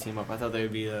 kind of team up. I thought they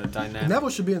would be a dynamic. Neville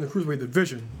should be in the Cruiserweight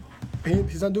division.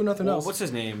 He's not doing nothing else. What's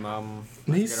his name?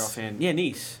 Nice. Get offhand. Yeah,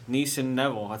 Nice. Nice and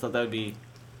Neville. I thought that would be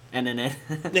NNN.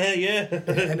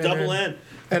 Yeah. Double N.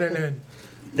 NNN.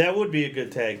 That would be a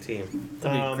good tag team.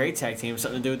 That'd be a great tag team.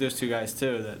 Something to do with those two guys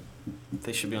too. That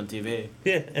they should be on TV.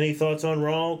 Yeah. Any thoughts on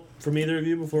Raw from either of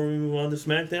you before we move on to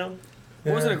SmackDown?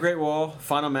 It wasn't a great Raw.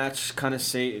 Final match kind of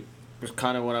was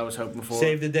kind of what I was hoping for.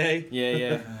 Save the day.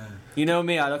 Yeah. You know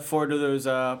me. I look forward to those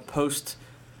post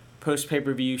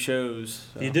pay-per-view shows.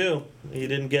 So. You do. You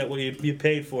didn't get what you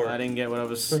paid for. I didn't get what I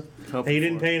was hoping Hey, you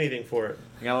didn't for. pay anything for it.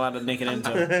 I got a lot of naked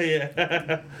Enzo.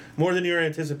 Yeah. More than you were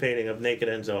anticipating of Naked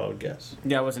Enzo, I would guess.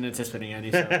 Yeah, I wasn't anticipating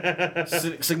any,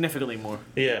 so significantly more.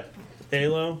 Yeah.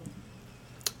 Halo?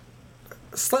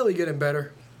 Slightly getting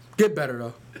better. Get better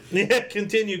though. Yeah,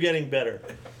 continue getting better.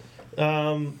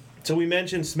 So we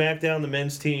mentioned SmackDown, the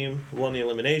men's team won the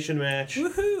elimination match.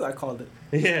 Woohoo! I called it.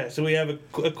 Yeah, so we have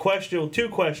a question, two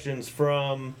questions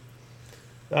from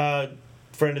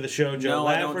friend of the show, Joe No,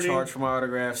 Lafferty. I don't charge for my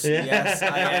autographs. Yeah. Yes,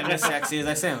 I am as sexy as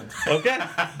I sound. Okay,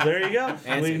 there you go.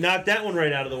 Answer. We knocked that one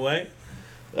right out of the way.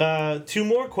 Two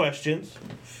more questions.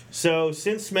 So,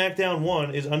 since SmackDown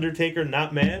won, is Undertaker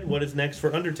not mad? What is next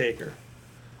for Undertaker?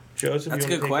 Joseph, That's a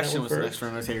you good want question. to What's take the that next for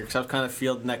Undertaker? Because I was kind of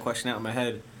fielding that question out in my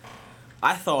head.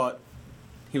 I thought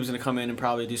he was going to come in and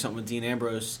probably do something with Dean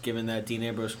Ambrose, given that Dean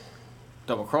Ambrose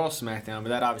double crossed SmackDown, but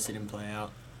that obviously didn't play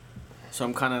out. So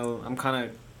I'm kind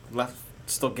of left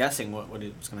still guessing what was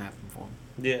going to happen for him.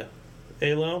 Yeah.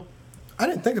 Halo? I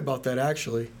didn't think about that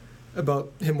actually,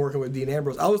 about him working with Dean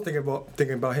Ambrose. I was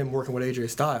thinking about him working with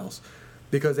AJ Styles,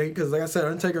 because like I said,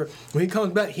 Undertaker when he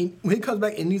comes back,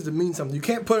 it needs to mean something. You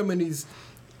can't put him in these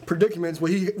predicaments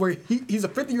where he's a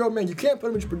 50-year-old man. You can't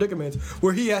put him in predicaments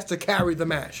where he has to carry the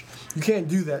match. You can't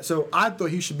do that. So I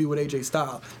thought he should be with AJ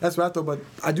Styles. That's what I thought. But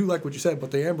I do like what you said about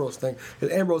the Ambrose thing,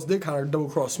 because Ambrose did kind of double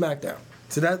cross SmackDown.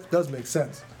 So that does make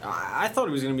sense. I thought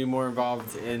he was going to be more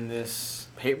involved in this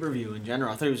pay-per-view in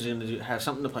general. I thought he was going to have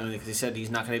something to play with it, because he said he's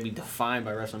not going to be defined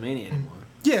by WrestleMania anymore.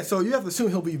 Yeah, so you have to assume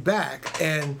he'll be back.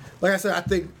 And like I said, I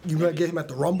think you're going to get him at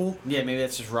the Rumble. Yeah, maybe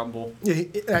that's just Rumble. Yeah,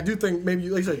 and I do think maybe,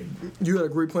 like I said, you got a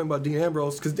great point about Dean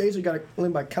Ambrose, because AJ got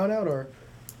eliminated by count out, or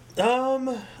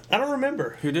I don't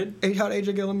remember. Who did? how did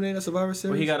AJ get eliminated at Survivor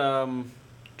Series? Well, he got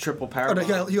triple power.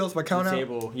 Oh, he lost by count out.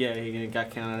 Table. Yeah, he got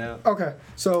counted out. Okay,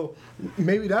 so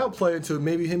maybe that'll play into it.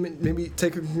 Maybe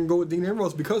Taker can go with Dean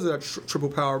Ambrose because of that triple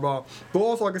power bomb. But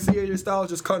also, I can see AJ Styles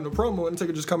just cutting the promo and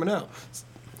Taker just coming out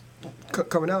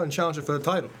and challenging for the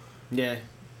title. Yeah.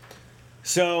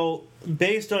 So,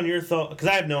 based on your thought, because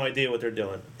I have no idea what they're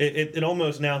doing, it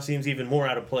almost now seems even more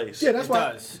out of place. Yeah, that's It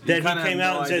why. does. That You he kinda came have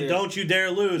out no and said, idea. "Don't you dare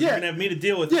lose. Yeah. You're gonna have me to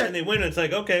deal with." Yeah. And they win. It's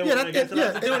like, okay, well, Yeah, then I guess I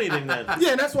don't have to do anything then. Yeah,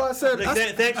 and that's why I said. Like,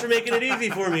 thanks for making it easy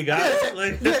for me, guys.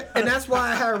 Like, yeah, and that's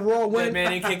why I had Raw Hey, win.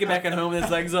 man, he can't get back at home with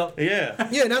his legs up. yeah,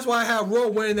 Yeah, and that's why I had Raw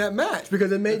winning that match,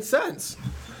 because it made sense.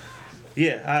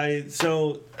 yeah.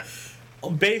 So,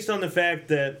 based on the fact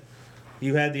that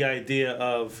you had the idea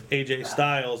of AJ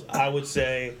Styles, I would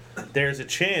say there's a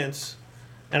chance,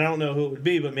 and I don't know who it would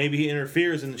be, but maybe he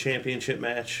interferes in the championship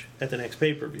match at the next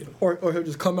pay-per-view. Or he'll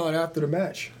just come out after the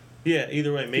match. Yeah,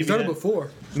 either way. Maybe He's done it that-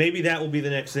 before. Maybe that will be the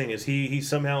next thing, is he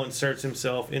somehow inserts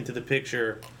himself into the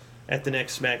picture at the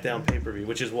next SmackDown pay-per-view,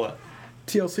 which is what?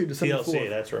 TLC December 4th. TLC,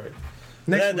 that's right.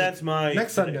 Next week. That's my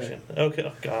Next Sunday. prediction. Okay,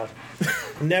 oh God.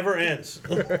 Never ends.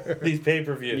 These You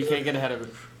pay-per-views. can't get ahead of it.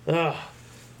 Ugh.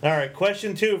 All right,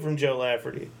 question 2 from Joe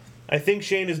Lafferty. I think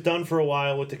Shane is done for a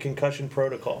while with the concussion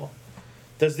protocol.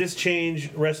 Does this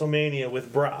change WrestleMania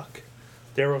with Brock?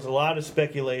 There was a lot of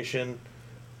speculation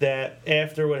that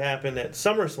after what happened at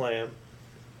SummerSlam,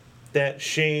 that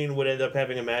Shane would end up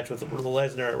having a match with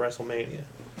Lesnar at WrestleMania.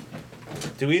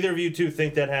 Do either of you two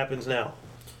think that happens now?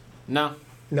 No.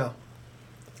 No.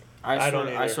 I don't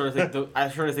I either. sort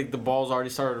of think the ball's already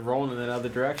started rolling in that other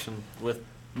direction with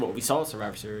what we saw at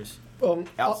Survivor Series.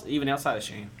 Even outside of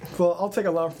Shane. Well, I'll take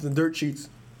a line from the dirt sheets.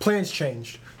 Plans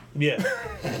changed. Yeah,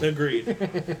 agreed.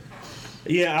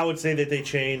 Yeah, I would say that they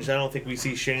changed. I don't think we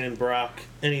see Shane and Brock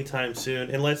anytime soon,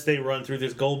 unless they run through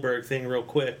this Goldberg thing real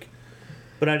quick.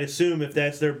 But I'd assume if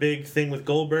that's their big thing with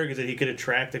Goldberg, is that he could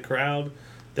attract a crowd,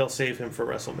 they'll save him for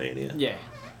WrestleMania. Yeah.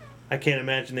 I can't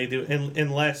imagine they do,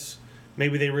 unless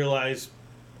maybe they realize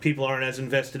people aren't as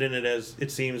invested in it as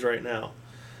it seems right now.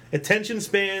 Attention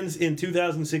spans in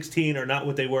 2016 are not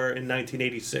what they were in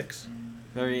 1986.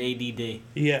 Very ADD.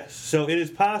 Yes, so it is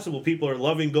possible people are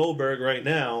loving Goldberg right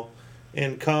now,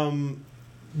 and come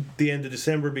the end of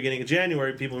December, beginning of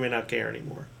January, people may not care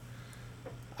anymore.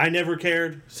 I never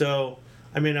cared, so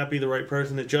I may not be the right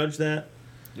person to judge that.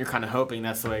 You're kind of hoping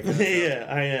that's the way it goes. Yeah,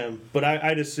 I am. But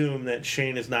I'd assume that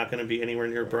Shane is not going to be anywhere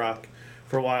near Brock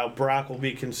for a while. Brock will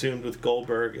be consumed with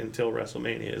Goldberg until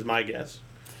WrestleMania, is my guess.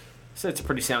 So it's a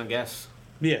pretty sound guess.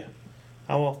 Yeah.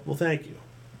 Oh, well, thank you.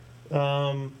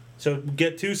 So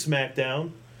get to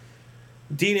SmackDown.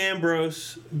 Dean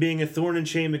Ambrose being a thorn in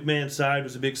Shane McMahon's side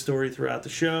was a big story throughout the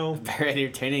show. Very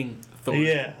entertaining. Thorn.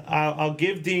 Yeah, I'll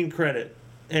give Dean credit,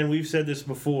 and we've said this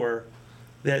before,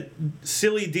 that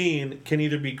silly Dean can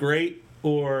either be great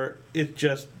or it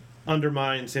just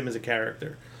undermines him as a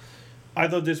character. I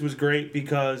thought this was great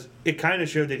because it kind of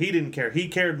showed that he didn't care. He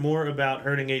cared more about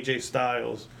hurting AJ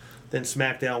Styles than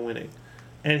SmackDown winning.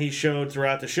 And he showed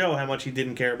throughout the show how much he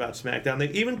didn't care about SmackDown.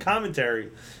 Even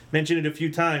commentary mentioned it a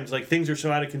few times, like, things are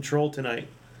so out of control tonight.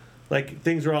 Like,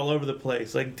 things are all over the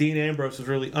place. Like, Dean Ambrose was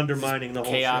really undermining the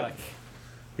whole Chaotic. show.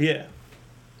 Yeah.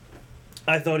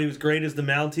 I thought he was great as the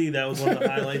Mountie. That was one of the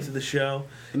highlights of the show.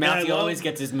 The Mountie always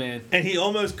gets his man. And he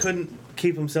almost couldn't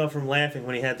keep himself from laughing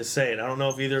when he had to say it. I don't know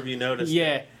if either of you noticed.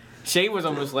 Yeah. Shane was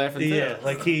almost laughing, too. Yeah,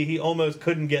 like he almost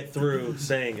couldn't get through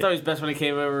saying I thought it. it was best when he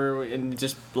came over and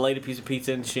just laid a piece of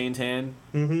pizza in Shane's hand.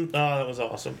 Oh, that was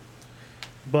awesome.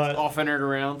 But Offing it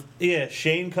around. yeah,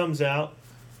 Shane comes out,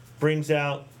 brings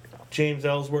out James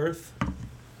Ellsworth.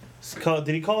 Did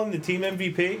he call him the team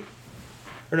MVP?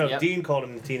 Or no, Yep. Dean called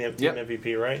him the team Yep.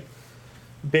 MVP, right?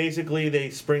 Basically, they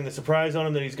spring the surprise on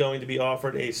him that he's going to be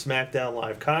offered a SmackDown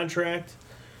Live contract.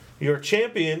 Your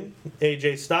champion,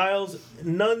 AJ Styles,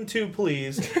 none too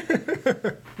pleased.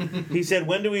 He said,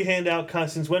 when do we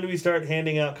start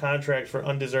handing out contracts for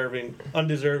undeserved?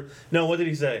 No, what did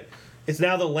he say? It's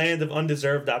now the land of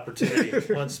undeserved opportunity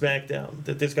on SmackDown.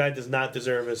 That this guy does not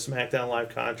deserve a SmackDown Live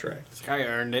contract. This guy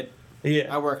earned it.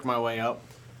 Yeah. I worked my way up.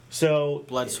 So,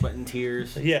 Blood, sweat, and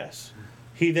tears. yes.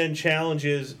 He then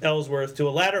challenges Ellsworth to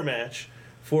a ladder match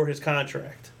for his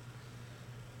contract.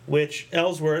 Which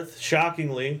Ellsworth,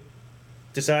 shockingly,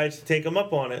 decides to take him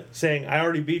up on it, saying, I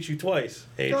already beat you twice,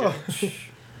 AJ. Oh,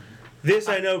 This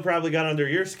I know probably got under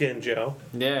your skin, Joe.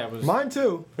 Yeah, it was mine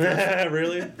too.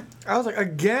 Really? I was like,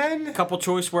 again? a couple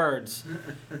choice words.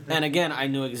 And again, I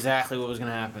knew exactly what was going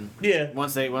to happen. Yeah.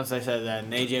 Once they said that,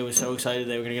 and AJ was so excited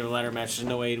they were going to get a ladder match, there's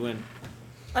no way he'd win.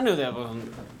 I knew that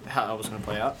wasn't how it was going to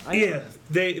play out. Yeah.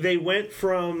 They went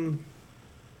from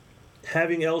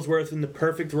having Ellsworth in the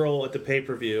perfect role at the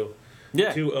pay-per-view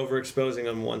Yeah. to overexposing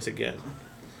him once again.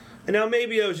 And now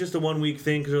maybe it was just a 1 week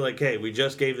thing because they're like, hey, we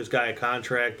just gave this guy a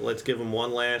contract. Let's give him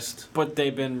one last. But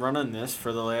they've been running this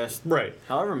for the last Right.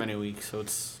 however many weeks, so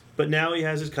it's... But now he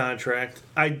has his contract.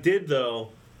 I did, though,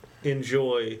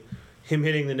 enjoy him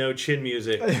hitting the no chin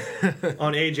music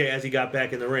on AJ as he got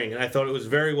back in the ring. And I thought it was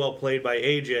very well played by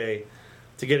AJ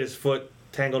to get his foot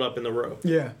tangled up in the rope.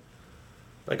 Yeah.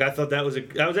 Like, I thought that was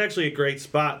actually a great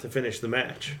spot to finish the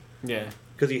match. Yeah.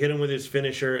 Because he hit him with his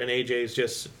finisher, and AJ's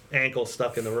just ankle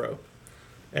stuck in the rope.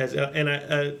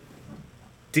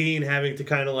 Dean having to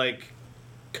kind of like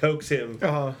coax him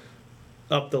Uh-huh.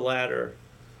 up the ladder.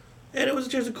 And it was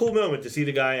just a cool moment to see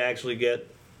the guy actually get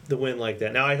the win like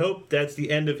that. Now, I hope that's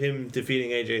the end of him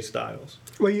defeating AJ Styles.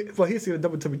 Well, he's in a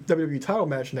WWE title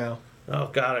match now. Oh,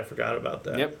 God, I forgot about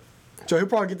that. Yep. So he'll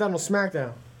probably get that on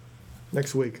SmackDown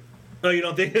next week. Oh, you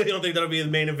don't think that'll be the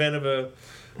main event of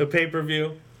a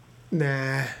pay-per-view?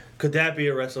 Nah. Could that be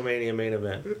a WrestleMania main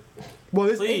event? Well,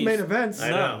 there's Please. 8 main events. I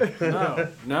know.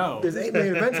 No. There's 8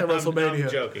 main events at I'm WrestleMania.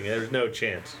 joking. There's no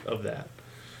chance of that.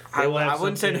 I They will have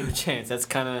wouldn't say something- no chance. That's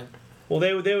kind of Well,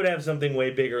 they would have something way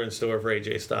bigger in store for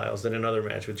AJ Styles than another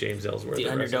match with James Ellsworth. the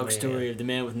at underdog WrestleMania. story of the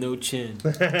man with no chin.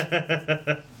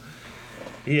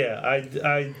 Yeah,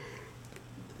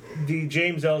 the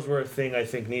James Ellsworth thing I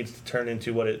think needs to turn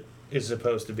into what it is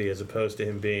supposed to be, as opposed to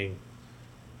him being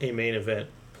a main event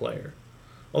player.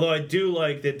 Although I do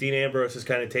like that Dean Ambrose has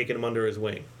kind of taken him under his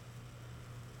wing.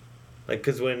 Like,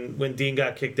 because when Dean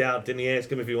got kicked out, didn't he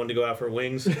ask him if he wanted to go out for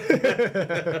wings? So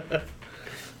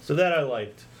that I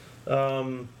liked.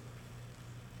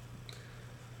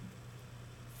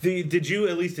 Did you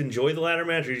at least enjoy the ladder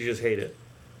match, or did you just hate it?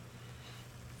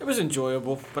 It was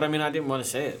enjoyable, but I mean, I didn't want to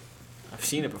say it. I've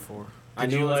seen it before. I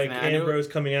Did knew you it was like gonna- I knew it- Ambrose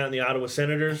coming out in the Ottawa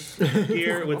Senators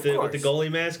gear with the course.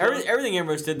 goalie mask? on? Everything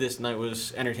Ambrose did this night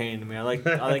was entertaining to me. I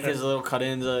like his little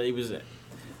cut-ins. He was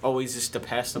always just a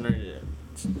pest under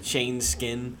Shane's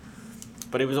skin,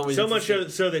 but it was always So much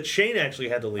interesting. so that Shane actually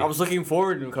had to leave. I was looking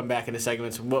forward to him come back in the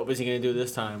segments. What was he going to do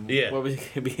this time? Yeah. What was he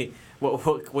going to be? What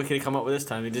could he come up with this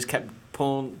time? He just kept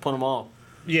pulling them all.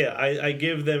 Yeah, I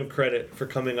give them credit for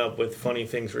coming up with funny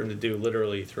things for him to do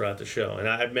literally throughout the show. And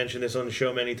I've mentioned this on the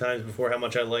show many times before, how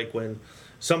much I like when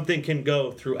something can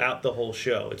go throughout the whole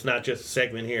show. It's not just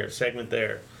segment here, segment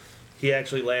there. He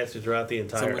actually lasted throughout the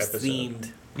It's entire almost episode.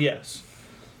 themed. Yes.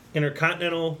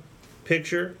 Intercontinental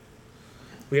picture.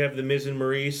 We have the Miz and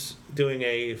Maurice doing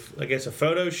a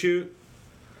photo shoot.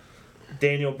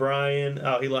 Daniel Bryan,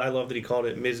 I love that he called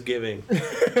it misgiving.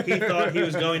 He thought he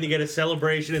was going to get a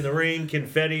celebration in the ring,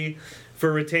 confetti,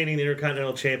 for retaining the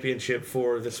Intercontinental Championship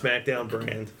for the SmackDown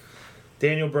brand.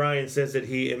 Daniel Bryan says that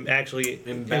he actually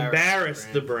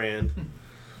embarrassed the brand,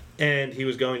 and he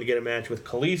was going to get a match with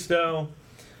Kalisto.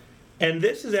 And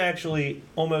this is actually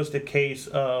almost a case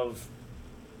of,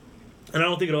 and I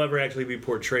don't think it'll ever actually be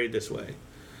portrayed this way,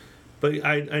 but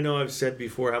I know I've said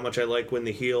before how much I like when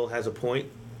the heel has a point.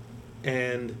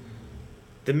 And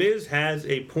The Miz has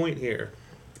a point here,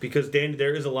 because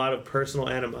there is a lot of personal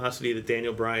animosity that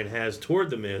Daniel Bryan has toward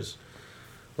The Miz.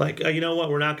 Like, you know what,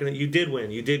 we're not going to... You did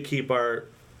win. You did keep our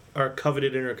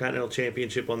coveted Intercontinental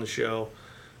Championship on the show.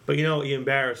 But you know what, you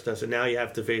embarrassed us, and now you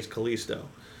have to face Kalisto.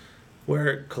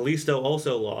 Where Kalisto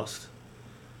also lost.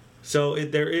 So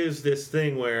there is this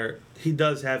thing where he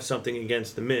does have something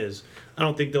against The Miz. I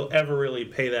don't think they'll ever really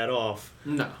pay that off.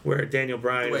 No. Where Daniel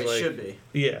Bryan The way is like... it should be.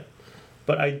 Yeah.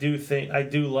 But I do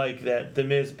like that The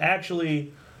Miz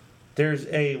actually, there's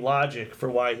a logic for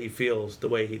why he feels the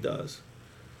way he does.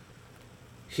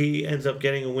 He ends up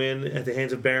getting a win at the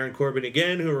hands of Baron Corbin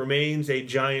again, who remains a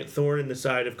giant thorn in the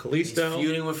side of Kalisto. He's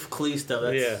feuding with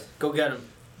Kalisto. Yeah. Go get him.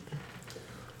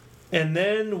 And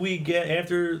then we get,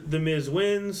 after The Miz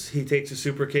wins, he takes a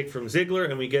super kick from Ziggler,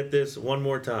 and we get this one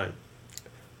more time.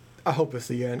 I hope it's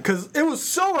the end, because it was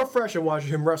so refreshing watching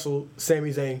him wrestle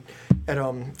Sami Zayn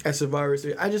at Survivor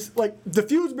Series. I just, like, the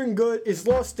feud's been good. It's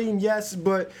lost steam, yes,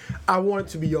 but I want it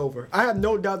to be over. I have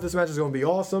no doubt this match is going to be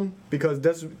awesome, because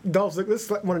Dolph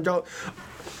Ziggler's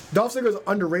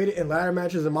underrated in ladder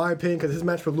matches, in my opinion, because his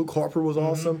match with Luke Harper was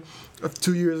awesome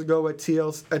 2 years ago at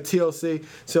TLC.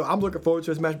 So I'm looking forward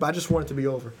to this match, but I just want it to be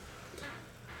over.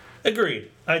 Agreed.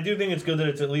 I do think it's good that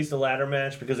it's at least a ladder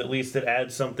match, because at least it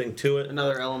adds something to it.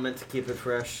 Another element to keep it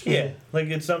fresh. Yeah, like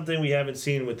it's something we haven't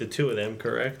seen with the two of them,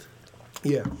 correct?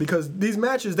 Yeah, because these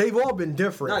matches, they've all been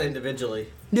different. Not individually.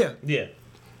 Yeah. Yeah.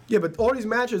 Yeah, but all these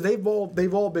matches, they've all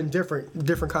been different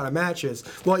kind of matches.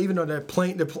 Well, even though they're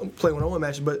playing one-on-one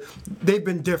matches, but they've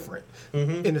been different,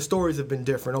 and the stories have been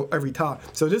different every time.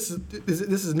 So this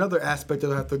is another aspect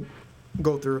that I have to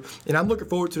go through, and I'm looking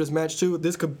forward to this match too.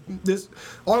 This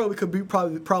arguably could be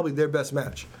probably their best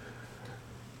match.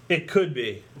 It could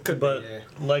be, but yeah.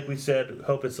 like we said,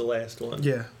 hope it's the last one.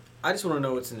 Yeah. I just want to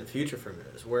know what's in the future for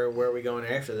Miz. Where are we going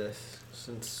after this?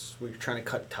 Since we're trying to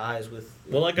cut ties with...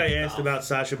 Well, like I asked about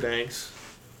Sasha Banks,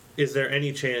 is there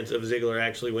any chance of Ziggler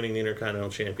actually winning the Intercontinental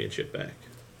Championship back?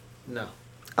 No.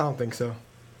 I don't think so.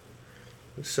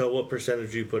 So what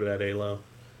percentage do you put it at, A-Lo?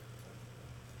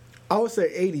 I would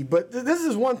say 80, but this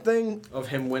is one thing... Of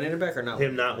him winning it back or not?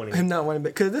 Him not winning. Him not winning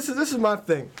back. Because this is my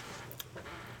thing.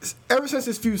 Ever since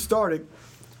this feud started,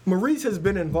 Maurice has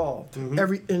been involved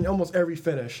in almost every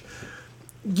finish.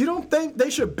 You don't think they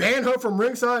should ban her from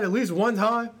ringside at least one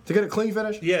time to get a clean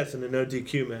finish? Yes, in a no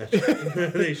DQ match.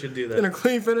 They should do that. In a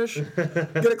clean finish?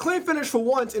 Get a clean finish for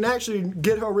once and actually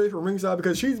get her away from ringside,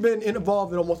 because she's been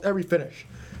involved in almost every finish.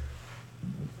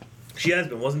 She has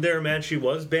been. Wasn't there a match she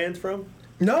was banned from?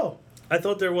 No. I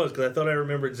thought there was, because I thought I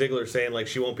remembered Ziggler saying, like,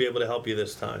 she won't be able to help you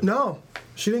this time. No.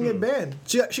 She didn't get banned.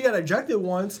 She got ejected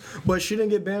once, but she didn't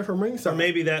get banned from ringside. Or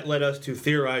maybe that led us to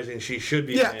theorizing she should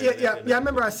be Yeah, banned. I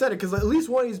remember I said it, because at least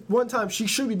one time she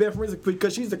should be banned from ringside,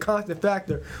 because she's the constant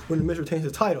factor when the Miz retains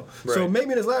the title. Right. So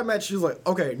maybe in this last match, she's like,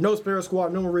 okay, no Spirit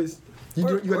Squad, no Maurice. You got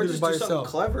to do this just by do something yourself.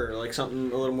 clever, like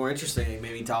something a little more interesting.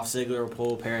 Maybe Dolph Ziggler will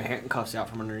pull a pair of handcuffs out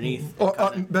from underneath. Or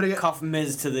better yet, Cuff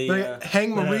Miz to the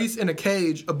hang Maurice in a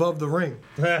cage above the ring.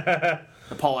 the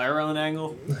Paul Aaron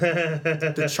angle.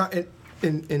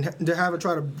 And to have her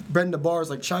try to bend the bars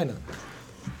like China.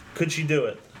 Could she do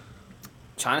it?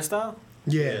 China style?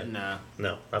 Yeah. Nah.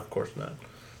 No, of course not.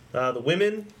 The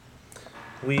women,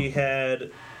 we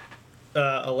had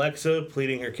Alexa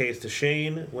pleading her case to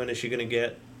Shane. When is she going to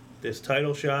get this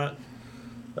title shot?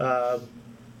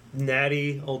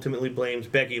 Natty ultimately blames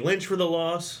Becky Lynch for the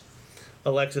loss.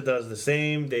 Alexa does the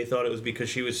same. They thought it was because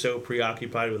she was so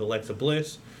preoccupied with Alexa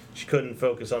Bliss, she couldn't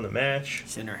focus on the match.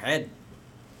 It's in her head.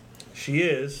 She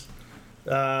is.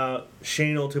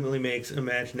 Shane ultimately makes a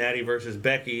match, Natty versus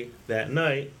Becky, that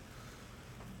night.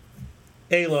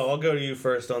 A-Lo, I'll go to you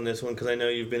first on this one, because I know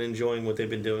you've been enjoying what they've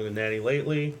been doing with Natty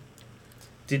lately.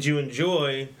 Did you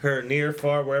enjoy her near,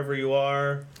 far, wherever you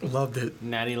are? Loved it.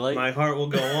 Natty Light. My heart will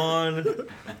go on.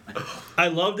 I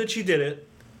love that she did it.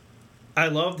 I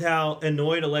loved how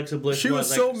annoyed Alexa Bliss She was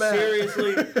like, so mad.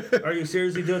 Seriously? Are you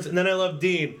seriously doing this? And then I love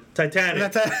Dean.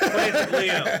 Titanic. Classic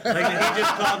Leo. Like, he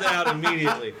just called it out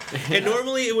immediately. And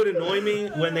normally it would annoy me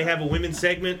when they have a women's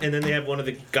segment and then they have one of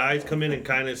the guys come in and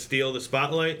kind of steal the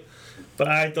spotlight. But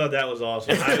I thought that was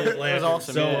awesome. I was laughing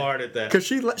awesome, so yeah. hard at that. Because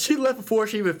she left before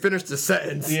she even finished the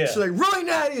sentence. Yeah. She's like, really,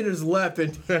 Natty? And just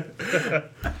laughing.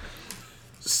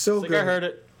 So Like, good. I heard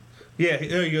it. Yeah,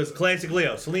 he goes, classic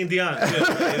Leo. Celine Dion, too.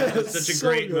 It was such a So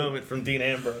great good. moment from Dean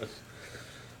Ambrose.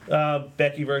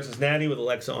 Becky versus Natty with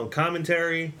Alexa on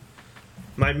commentary.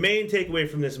 My main takeaway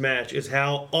from this match is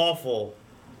how awful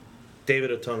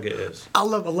David Otunga is. I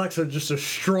love Alexa just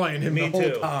destroying him Me the whole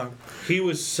too. time. He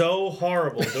was so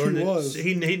horrible. During He the, was.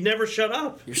 He'd never shut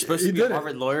up. You're supposed He to be a did it.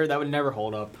 Harvard lawyer. That would never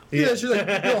hold up. Yeah, she's like,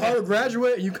 you're a Harvard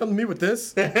graduate and you come to me with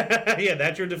this? Yeah,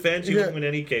 that's your defense. You Yeah. win in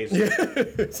any case. Yeah,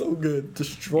 so good.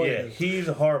 Destroying Yeah, him. he's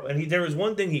horrible. And there was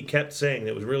one thing he kept saying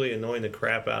that was really annoying the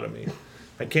crap out of me.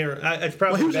 I can't. It's Well,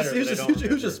 probably he was better. just, he was that I just, don't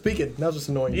he was just remember. speaking. That was just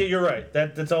annoying. Yeah, you're right.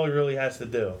 That's all he really has to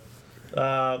do.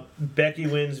 Becky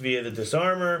wins via the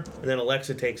disarmer, and then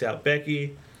Alexa takes out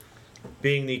Becky,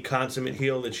 being the consummate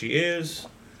heel that she is.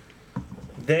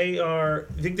 They are.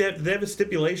 I think do they have a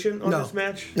stipulation on No. this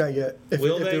match? Not yet.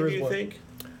 Will if they? there Do is you one. think?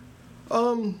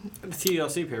 The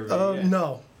TLC pay-per-view. yeah.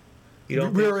 No. You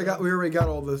don't. We think already got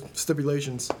all the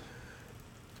stipulations.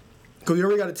 Because we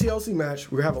already got a TLC match,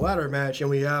 we have a ladder match, and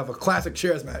we have a classic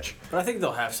chairs match. But I think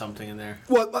they'll have something in there.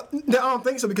 Well, I don't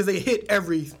think so because they hit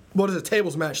every. Well, there's a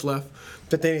tables match left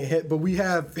that they didn't hit, but we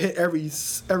have hit every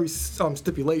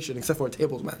stipulation except for a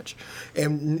tables match.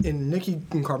 And in Nikki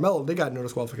and Carmella, they got no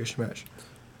disqualification match.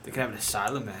 They could have an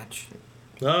asylum match.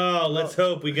 Oh, let's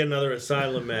hope we get another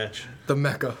Asylum match. The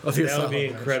mecca of the That would be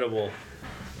asylum match. incredible.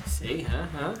 See,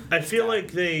 huh? I feel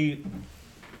like they.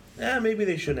 Maybe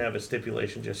they shouldn't have a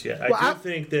stipulation just yet. Well, I do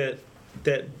think that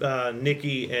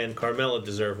Nikki and Carmella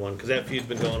deserve one because that feud's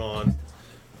been going on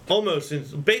almost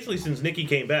since Nikki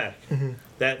came back. Mm-hmm.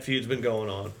 That feud's been going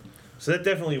on, so that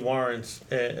definitely warrants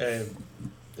a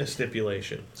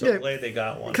stipulation. So Yeah. I'm glad they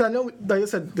got one. Because I know, like I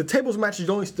said, the tables match is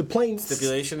only the plain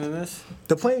Stipulation in this?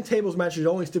 The playing tables match is the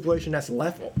only stipulation that's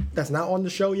left. That's not on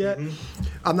the show yet. Mm-hmm.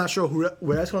 I'm not sure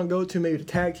where that's going to go to. Maybe the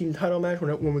tag team title match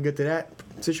when we get to that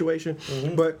situation.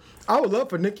 Mm-hmm. But I would love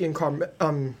for Nikki and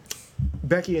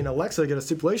Becky and Alexa to get a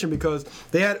stipulation because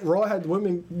Raw had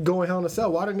women going Hell in a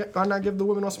Cell. Why not give the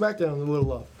women on SmackDown a little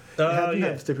love? You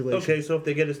have a stipulation. Okay, so if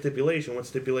they get a stipulation, what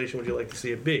stipulation would you like to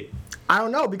see it be? I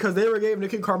don't know because they already gave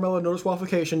Nikki and Carmella no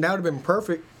disqualification. That would have been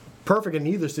perfect in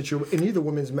either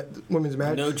women's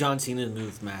match. No John Cena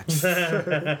move match.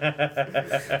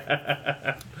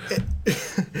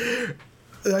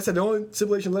 Like I said, the only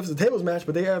stipulation left is the tables match,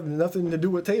 but they have nothing to do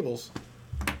with tables.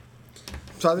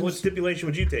 So I think What stipulation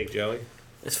would you take, Joey?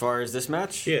 As far as this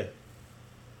match? Yeah.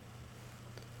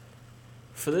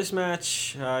 For this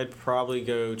match, I'd probably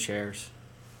go chairs.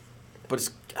 But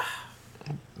it's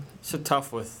so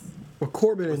tough with...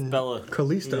 Corbin with and Bella.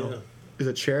 Kalisto Yeah. is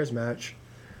a chairs match.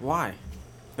 Why?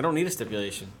 They don't need a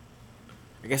stipulation.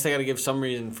 I guess they got to give some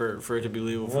reason for it to be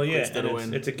legal for Well, yeah, Kalisto and to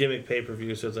win. it's a gimmick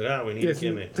pay-per-view, so it's like, we need a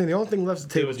gimmick. The only thing left is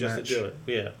the It was tables just match. to do it,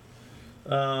 yeah.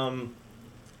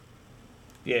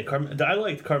 Yeah, I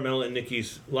liked Carmella and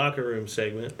Nikki's locker room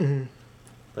segment. Mm-hmm.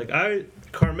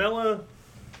 Carmella,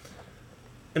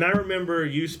 and I remember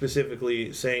you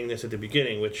specifically saying this at the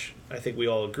beginning, which I think we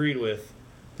all agreed with,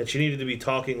 that she needed to be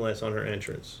talking less on her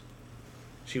entrance.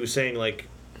 She was saying like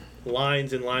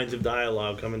lines and lines of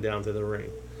dialogue coming down to the ring.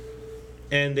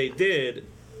 And they did,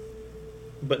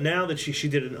 but now that she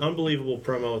did an unbelievable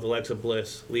promo with Alexa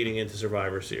Bliss leading into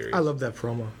Survivor Series. I love that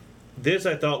promo. This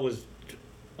I thought was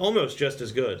almost just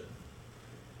as good.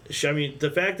 I mean,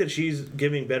 the fact that she's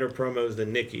giving better promos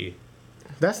than Nikki,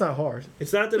 That's not hard.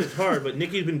 it's not that it's hard, but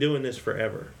Nikki's been doing this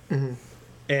forever. Mm-hmm.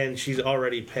 And she's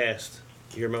already passed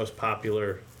your most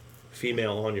popular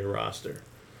female on your roster.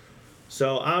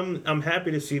 So I'm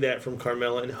happy to see that from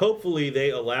Carmella, and hopefully they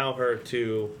allow her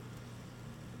to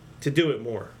do it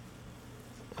more.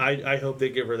 I hope they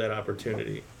give her that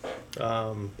opportunity.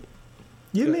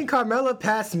 You mean Carmella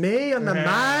passed me on the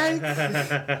mic?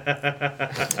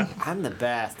 I'm the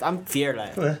best. I'm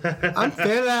fearless. I'm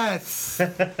fearless.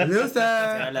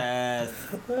 Loser.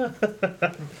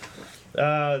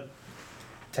 Fearless.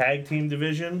 Tag team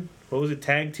division. What was it?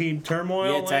 Tag team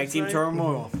turmoil. Yeah, tag last team night?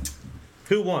 turmoil.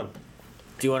 Who won?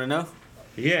 Do you want to know?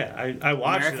 Yeah, I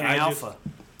watched American it. Alpha.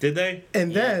 Did they?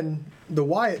 And Yeah. then the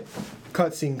Wyatt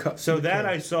cutscene. So that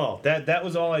I saw. That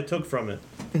was all I took from it.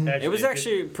 It was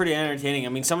actually pretty entertaining. I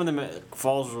mean, some of the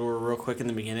falls were real quick in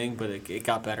the beginning, but it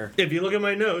got better. If you look at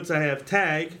my notes, I have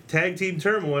tag team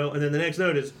turmoil, and then the next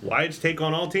note is Wyatt's take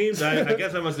on all teams. I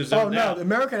guess I must have zoned out. The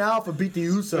American Alpha beat the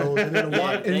Usos, and then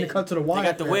and then cut to the Wyatt. They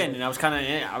got the win, and I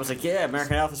was like, yeah,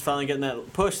 American Alpha's finally getting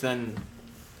that push. Then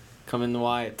come in the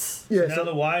Wyatts. Yeah, now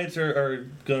the Wyatts are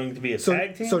going to be a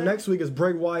tag team. So now? next week is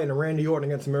Bray Wyatt and Randy Orton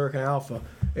against American Alpha,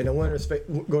 and the winners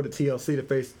go to TLC to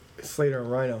face Slater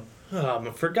and Rhino.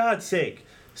 For God's sake.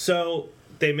 So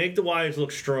they make the Wyatts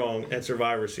look strong at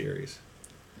Survivor Series.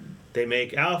 They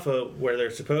make Alpha where they're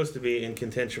supposed to be in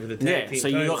contention for the tag team so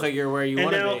title. you look like you're where you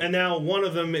want to be. And now one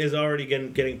of them is already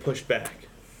getting pushed back.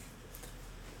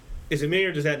 Is it me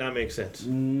or does that not make sense?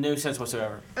 No sense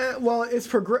whatsoever. Well, it's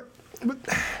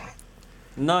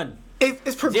None.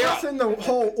 It's progressing the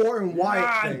whole Orton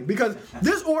Wyatt thing, because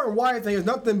this Orton Wyatt thing is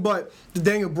nothing but the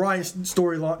Daniel Bryan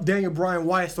storyline, Daniel Bryan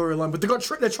Wyatt storyline. But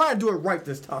they're trying to do it right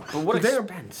this time. But what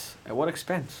expense? At what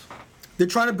expense? They're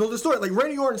trying to build a story. Like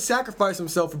Randy Orton sacrificed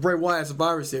himself for Bray Wyatt at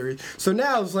Survivor Series. So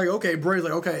now it's like, okay, Bray's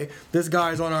like, okay, this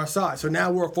guy's on our side. So now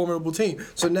we're a formidable team.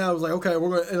 So now it's like, okay, we're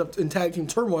going to end up in tag team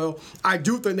turmoil. I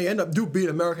do think they end up beating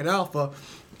American Alpha,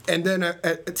 and then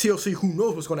at TLC, who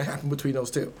knows what's going to happen between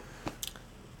those two.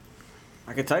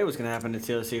 I can tell you what's going to happen to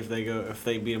TLC if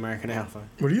they beat American Alpha.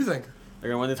 What do you think? They're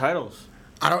going to win the titles.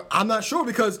 I'm not sure,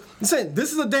 because I'm saying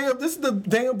this is the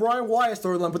Daniel Bryan Wyatt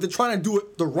storyline, but they're trying to do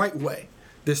it the right way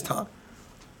this time.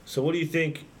 So what do you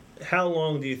think? How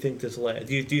long do you think this lasts?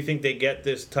 Do you think they get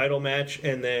this title match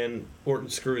and then Orton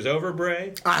screws over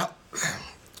Bray? I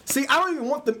don't even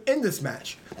want them in this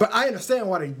match, but I understand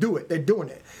why they do it. They're doing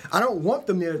it. I don't want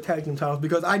them near the tag team titles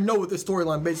because I know what this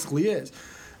storyline basically is.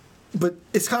 But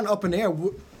it's kind of up in the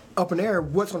air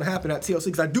what's going to happen at TLC,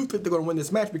 because I do think they're going to win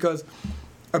this match, because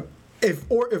if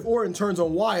Orton turns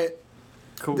on Wyatt,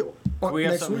 could we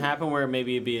have something happen where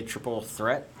maybe it'd be a triple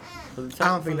threat? For the I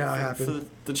don't think that'll happen. For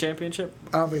the championship?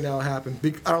 I don't think that'll happen.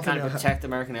 I don't Kind of protect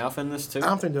American Alpha in this too? I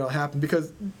don't think that'll happen,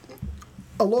 because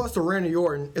a loss to Randy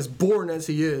Orton, as boring as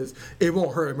he is, it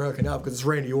won't hurt American Alpha because it's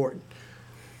Randy Orton.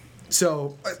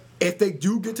 So if they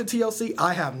do get to TLC,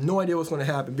 I have no idea what's going to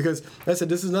happen, because like I said,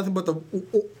 this is nothing but the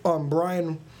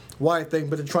Bryan Wyatt thing,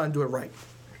 but they're trying to do it right.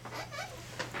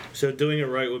 So doing it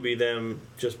right would be them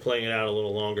just playing it out a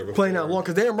little longer. Playing out long,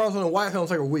 because Daniel Bryan's on the Wyatt film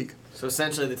like a week. So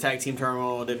essentially the tag team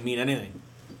turmoil didn't mean anything.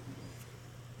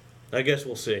 I guess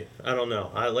we'll see. I don't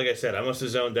know. Like I said, I must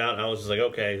have zoned out. I was just like,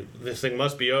 okay, this thing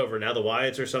must be over. Now the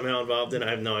Wyatts are somehow involved in it.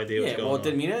 I have no idea what's going on. Well, it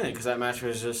didn't mean anything because that match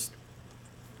was just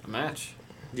a match.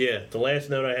 Yeah, the last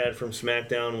note I had from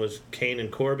SmackDown was Kane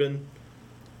and Corbin.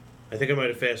 I think I might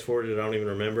have fast forwarded. I don't even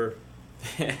remember.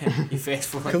 You fast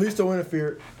forward. Kalisto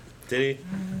interfered. Did he?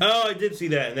 Oh, I did see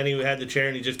that. And then he had the chair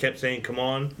and he just kept saying, come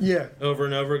on. Yeah. Over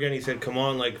and over again. He said, come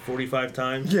on, like 45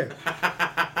 times. Yeah.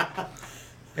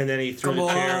 And then he threw the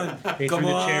chair. He threw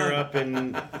the chair up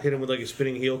and hit him with like a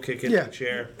spinning heel kick into the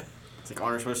chair. It's like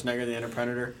Arnold Schwarzenegger, the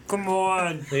Enter-Predator. Come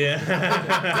on. Yeah.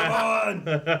 Come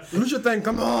on. Lucha thing,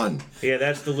 come on. Yeah,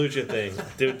 that's the Lucha thing.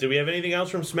 Do we have anything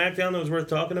else from SmackDown that was worth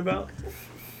talking about?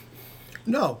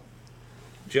 No.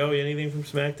 Joey, anything from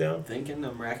SmackDown?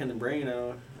 I'm racking the brain. I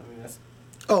mean, that's.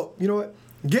 Oh, you know what?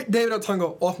 Get David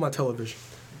Otunga off my television.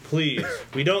 Please.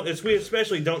 We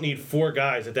especially don't need 4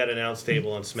 guys at that announce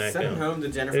table on SmackDown. Send him home to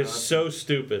Jennifer It's Hudson. so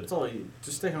stupid. That's all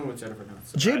just stay home with Jennifer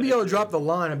Hudson. JBL dropped the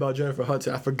line about Jennifer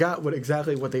Hudson. I forgot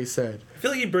exactly what they said. I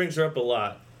feel like he brings her up a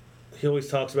lot. He always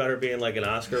talks about her being like an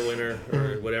Oscar winner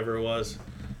or whatever it was.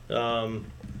 So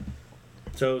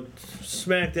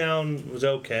SmackDown was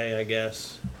okay, I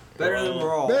guess. Better than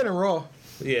Raw. Better than Raw.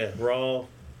 Yeah, Raw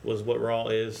was what Raw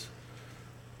is.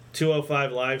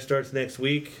 205 Live starts next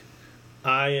week.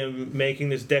 I am making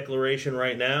this declaration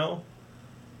right now.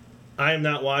 I am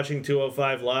not watching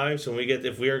 205 Live, so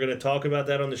if we are going to talk about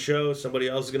that on the show, somebody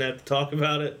else is going to have to talk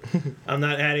about it. I'm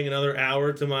not adding another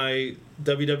hour to my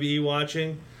WWE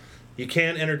watching. You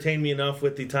can't entertain me enough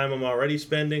with the time I'm already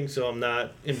spending, so I'm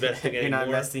not investing anymore. You're not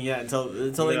investing yet until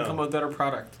they can come up with a better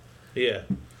product. Yeah.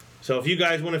 So if you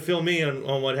guys want to fill me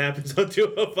on what happens on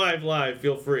 205 Live,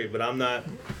 feel free, but I'm not...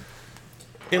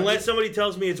 Unless somebody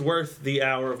tells me it's worth the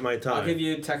hour of my time. I'll give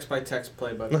you text-by-text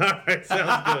play-by-play. All right,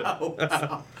 sounds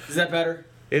good. Is that better?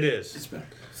 It is. It's better.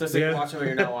 So you're watching or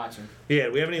you're not watching. Yeah,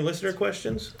 do we have any listener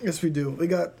questions? Yes, we do. We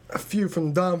got a few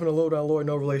from Don from the Lowdown Lord,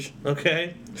 no relation.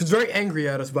 Okay. He's very angry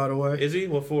at us, by the way. Is he?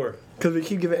 What for? Because we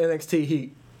keep giving NXT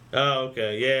heat. Oh,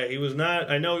 okay. Yeah, he was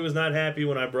not... I know he was not happy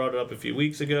when I brought it up a few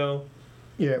weeks ago.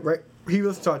 Yeah, right. He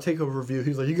listened to our takeover review. He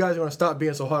was like, you guys are going to stop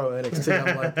being so hard on NXT.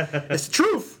 I'm like, it's the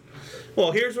truth.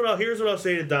 Well, here's what I'll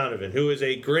say to Donovan, who is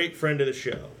a great friend of the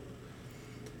show.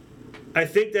 I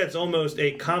think that's almost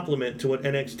a compliment to what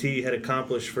NXT had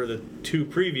accomplished for the 2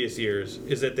 previous years,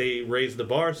 is that they raised the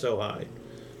bar so high.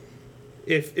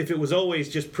 If it was always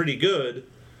just pretty good,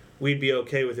 we'd be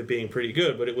okay with it being pretty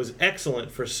good. But it was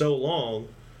excellent for so long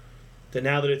that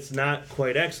now that it's not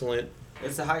quite excellent,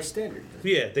 It's a high standard.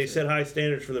 yeah, they set high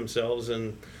standards for themselves,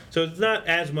 and so it's not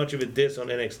as much of a diss on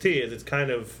NXT as it's kind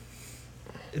of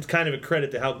a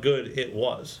credit to how good it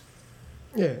was.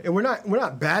 Yeah, and we're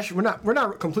not bashing. We're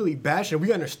not completely bashing.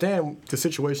 We understand the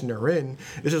situation they're in.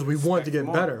 It's just we want to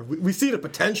get better. We see the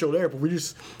potential there, but we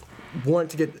just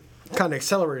want to get kind of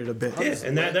accelerated a bit. Yeah,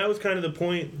 and that was kind of the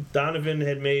point Donovan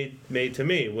had made to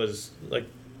me, was like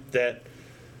that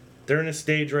they're in a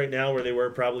stage right now where they were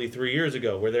probably 3 years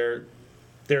ago, where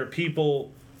there are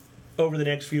people over the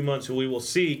next few months who we will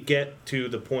see get to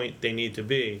the point they need to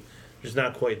be. Just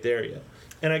not quite there yet.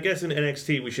 And I guess in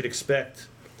NXT we should expect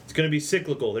it's going to be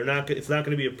cyclical. It's not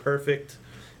going to be a perfect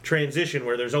transition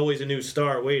where there's always a new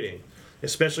star waiting,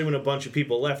 especially when a bunch of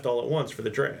people left all at once for the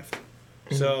draft.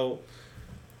 Mm-hmm. So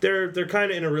they're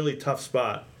kind of in a really tough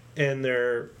spot, and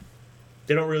they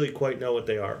don't really quite know what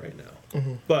they are right now.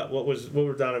 Mm-hmm. But what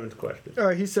were Donovan's questions? All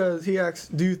right, he asks,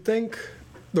 do you think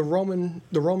the Roman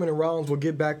and Rollins will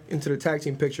get back into the tag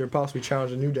team picture and possibly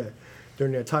challenge the New Day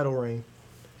during their title reign?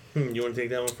 You want to take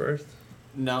that one first?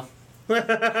 No. That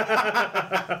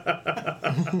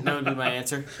would be my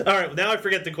answer. All right, now I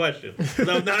forget the question, because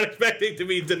I'm not expecting to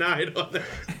be denied on that.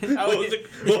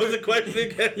 What was the question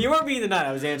again? You weren't being denied.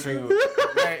 I was answering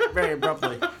very, very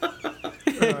abruptly.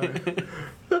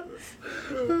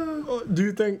 Do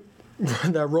you think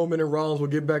that Roman and Rollins will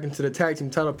get back into the tag team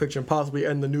title picture and possibly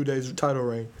end the New Day's title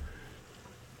reign?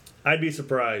 I'd be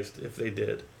surprised if they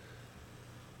did.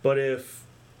 But I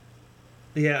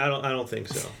don't think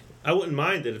so. I wouldn't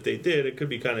mind it if they did. It could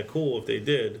be kind of cool if they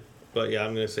did. But yeah,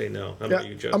 I'm going to say no. How about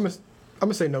you, Joe? I'm going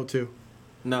to say no too.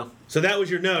 No. So that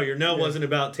was your no. Your no wasn't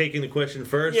about taking the question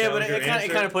first. Yeah, but it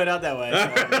kind of played out that way.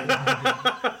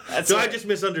 So I just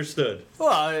misunderstood.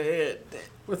 Well,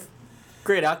 with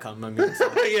great outcome, I mean.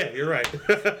 So. Yeah, you're right.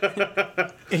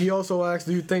 And he also asked,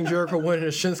 do you think Jericho winning a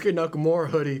Shinsuke Nakamura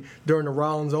hoodie during the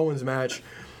Rollins-Owens match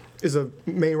is a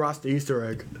main roster Easter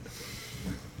egg?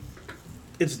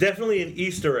 It's definitely an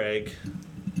Easter egg.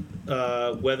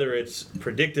 Whether it's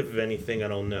predictive of anything, I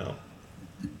don't know.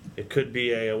 It could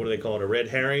be a a red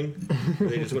herring.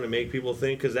 They just want to make people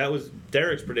think, because that was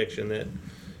Derek's prediction that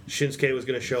Shinsuke was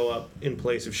going to show up in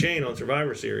place of Shane on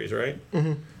Survivor Series, right?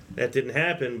 Mm-hmm. That didn't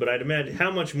happen, but I'd imagine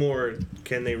how much more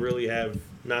can they really have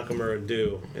Nakamura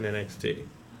do in NXT?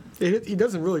 He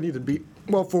doesn't really need to be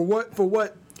for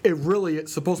what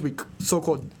it's supposed to be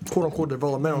so-called quote-unquote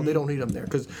developmental. Mm-hmm. They don't need him there,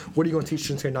 because what are you going to teach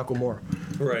Shinsuke Nakamura?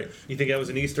 Right. You think that was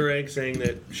an Easter egg saying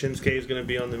that Shinsuke is going to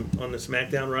be on the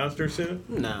SmackDown roster soon?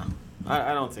 No.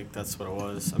 I don't think that's what it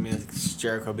was. I mean, it's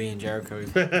Jericho being Jericho.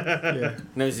 Yeah.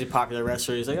 Knows he's a popular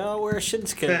wrestler. He's like, oh, where's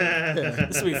Shinsuke? Yeah.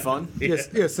 This will be fun.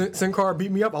 Yeah. Sin Cara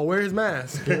beat me up. I'll wear his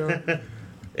mask. You know?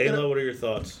 Ayla, what are your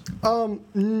thoughts? I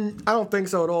don't think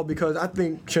so at all, because I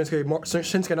think Shinsuke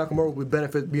Nakamura would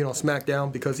benefit being on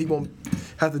SmackDown, because he won't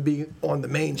have to be on the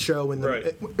main show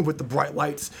with the bright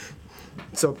lights.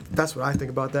 So that's what I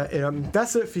think about that. And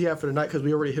that's it for tonight, because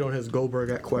we already hit on his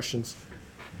Goldberg questions.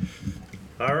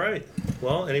 All right.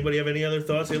 Well, anybody have any other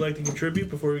thoughts they'd like to contribute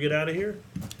before we get out of here?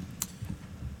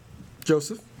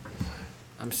 Joseph?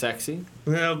 I'm sexy.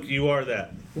 No, you are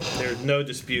that. There's no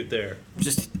dispute there.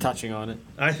 Just touching on it.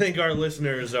 I think our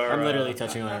listeners are... I'm literally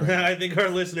touching on it. I think our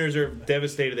listeners are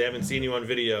devastated they haven't seen you on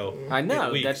video. I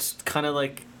know. That's kind of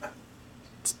like...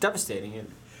 It's devastating.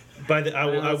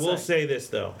 I will say this,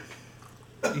 though.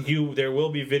 There will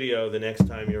be video the next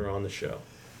time you're on the show.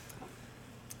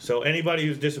 So anybody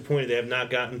who's disappointed they have not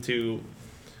gotten to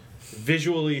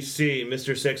visually see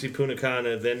Mr. Sexy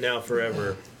Punakana, then now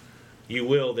forever, you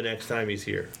will the next time he's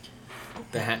here.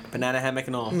 The banana hammock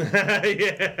and all.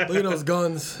 Yeah. Look at those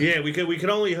guns. Yeah, we could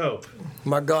only hope.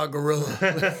 My God, Gorilla.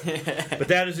 But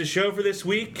that is the show for this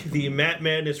week. The Matt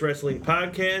Madness Wrestling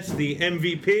Podcast, the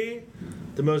MVP,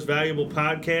 the most valuable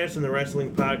podcast in the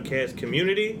wrestling podcast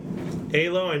community.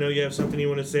 Alo, I know you have something you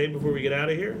want to say before we get out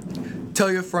of here.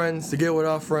 Tell your friends to get with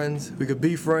our friends. We could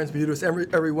be friends. We do this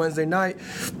every Wednesday night.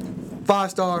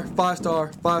 5-star,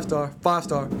 5-star, 5-star,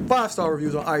 5-star, 5-star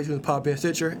reviews on iTunes, Podbean,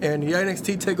 Stitcher, and the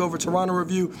NXT TakeOver Toronto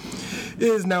review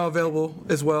is now available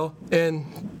as well. And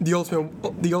the ultimate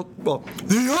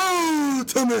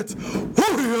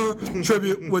Warrior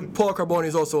tribute with Paul Carboni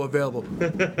is also available.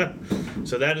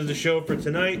 So that is the show for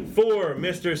tonight. For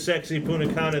Mr. Sexy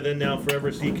Punakana, then now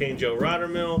forever, C. Kane Joe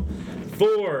Rottermill.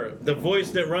 For the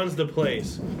voice that runs the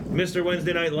place, Mr.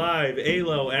 Wednesday Night Live,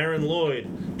 ALO, Aaron Lloyd,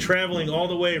 traveling all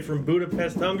the way from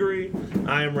Budapest, Hungary,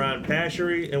 I am Ron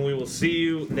Pashery, and we will see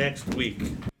you next week.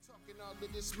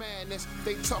 This madness,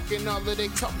 they talking all of they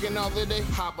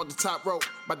hop on the top rope,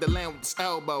 by the land with this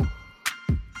elbow.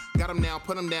 Got him now,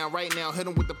 put him down right now, hit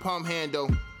him with the palm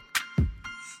handle.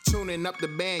 Tuning up the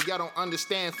band, y'all don't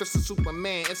understand. Fist of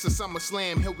Superman, it's a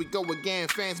SummerSlam. Here we go again.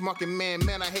 Fans marking man,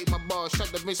 I hate my balls. Shut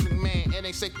the Vince McMahon, it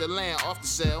ain't safe to land off the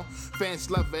cell.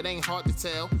 Fans love it, ain't hard to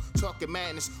tell. Talking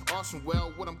madness, awesome.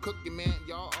 Well, what I'm cooking, man,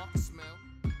 y'all all can smell.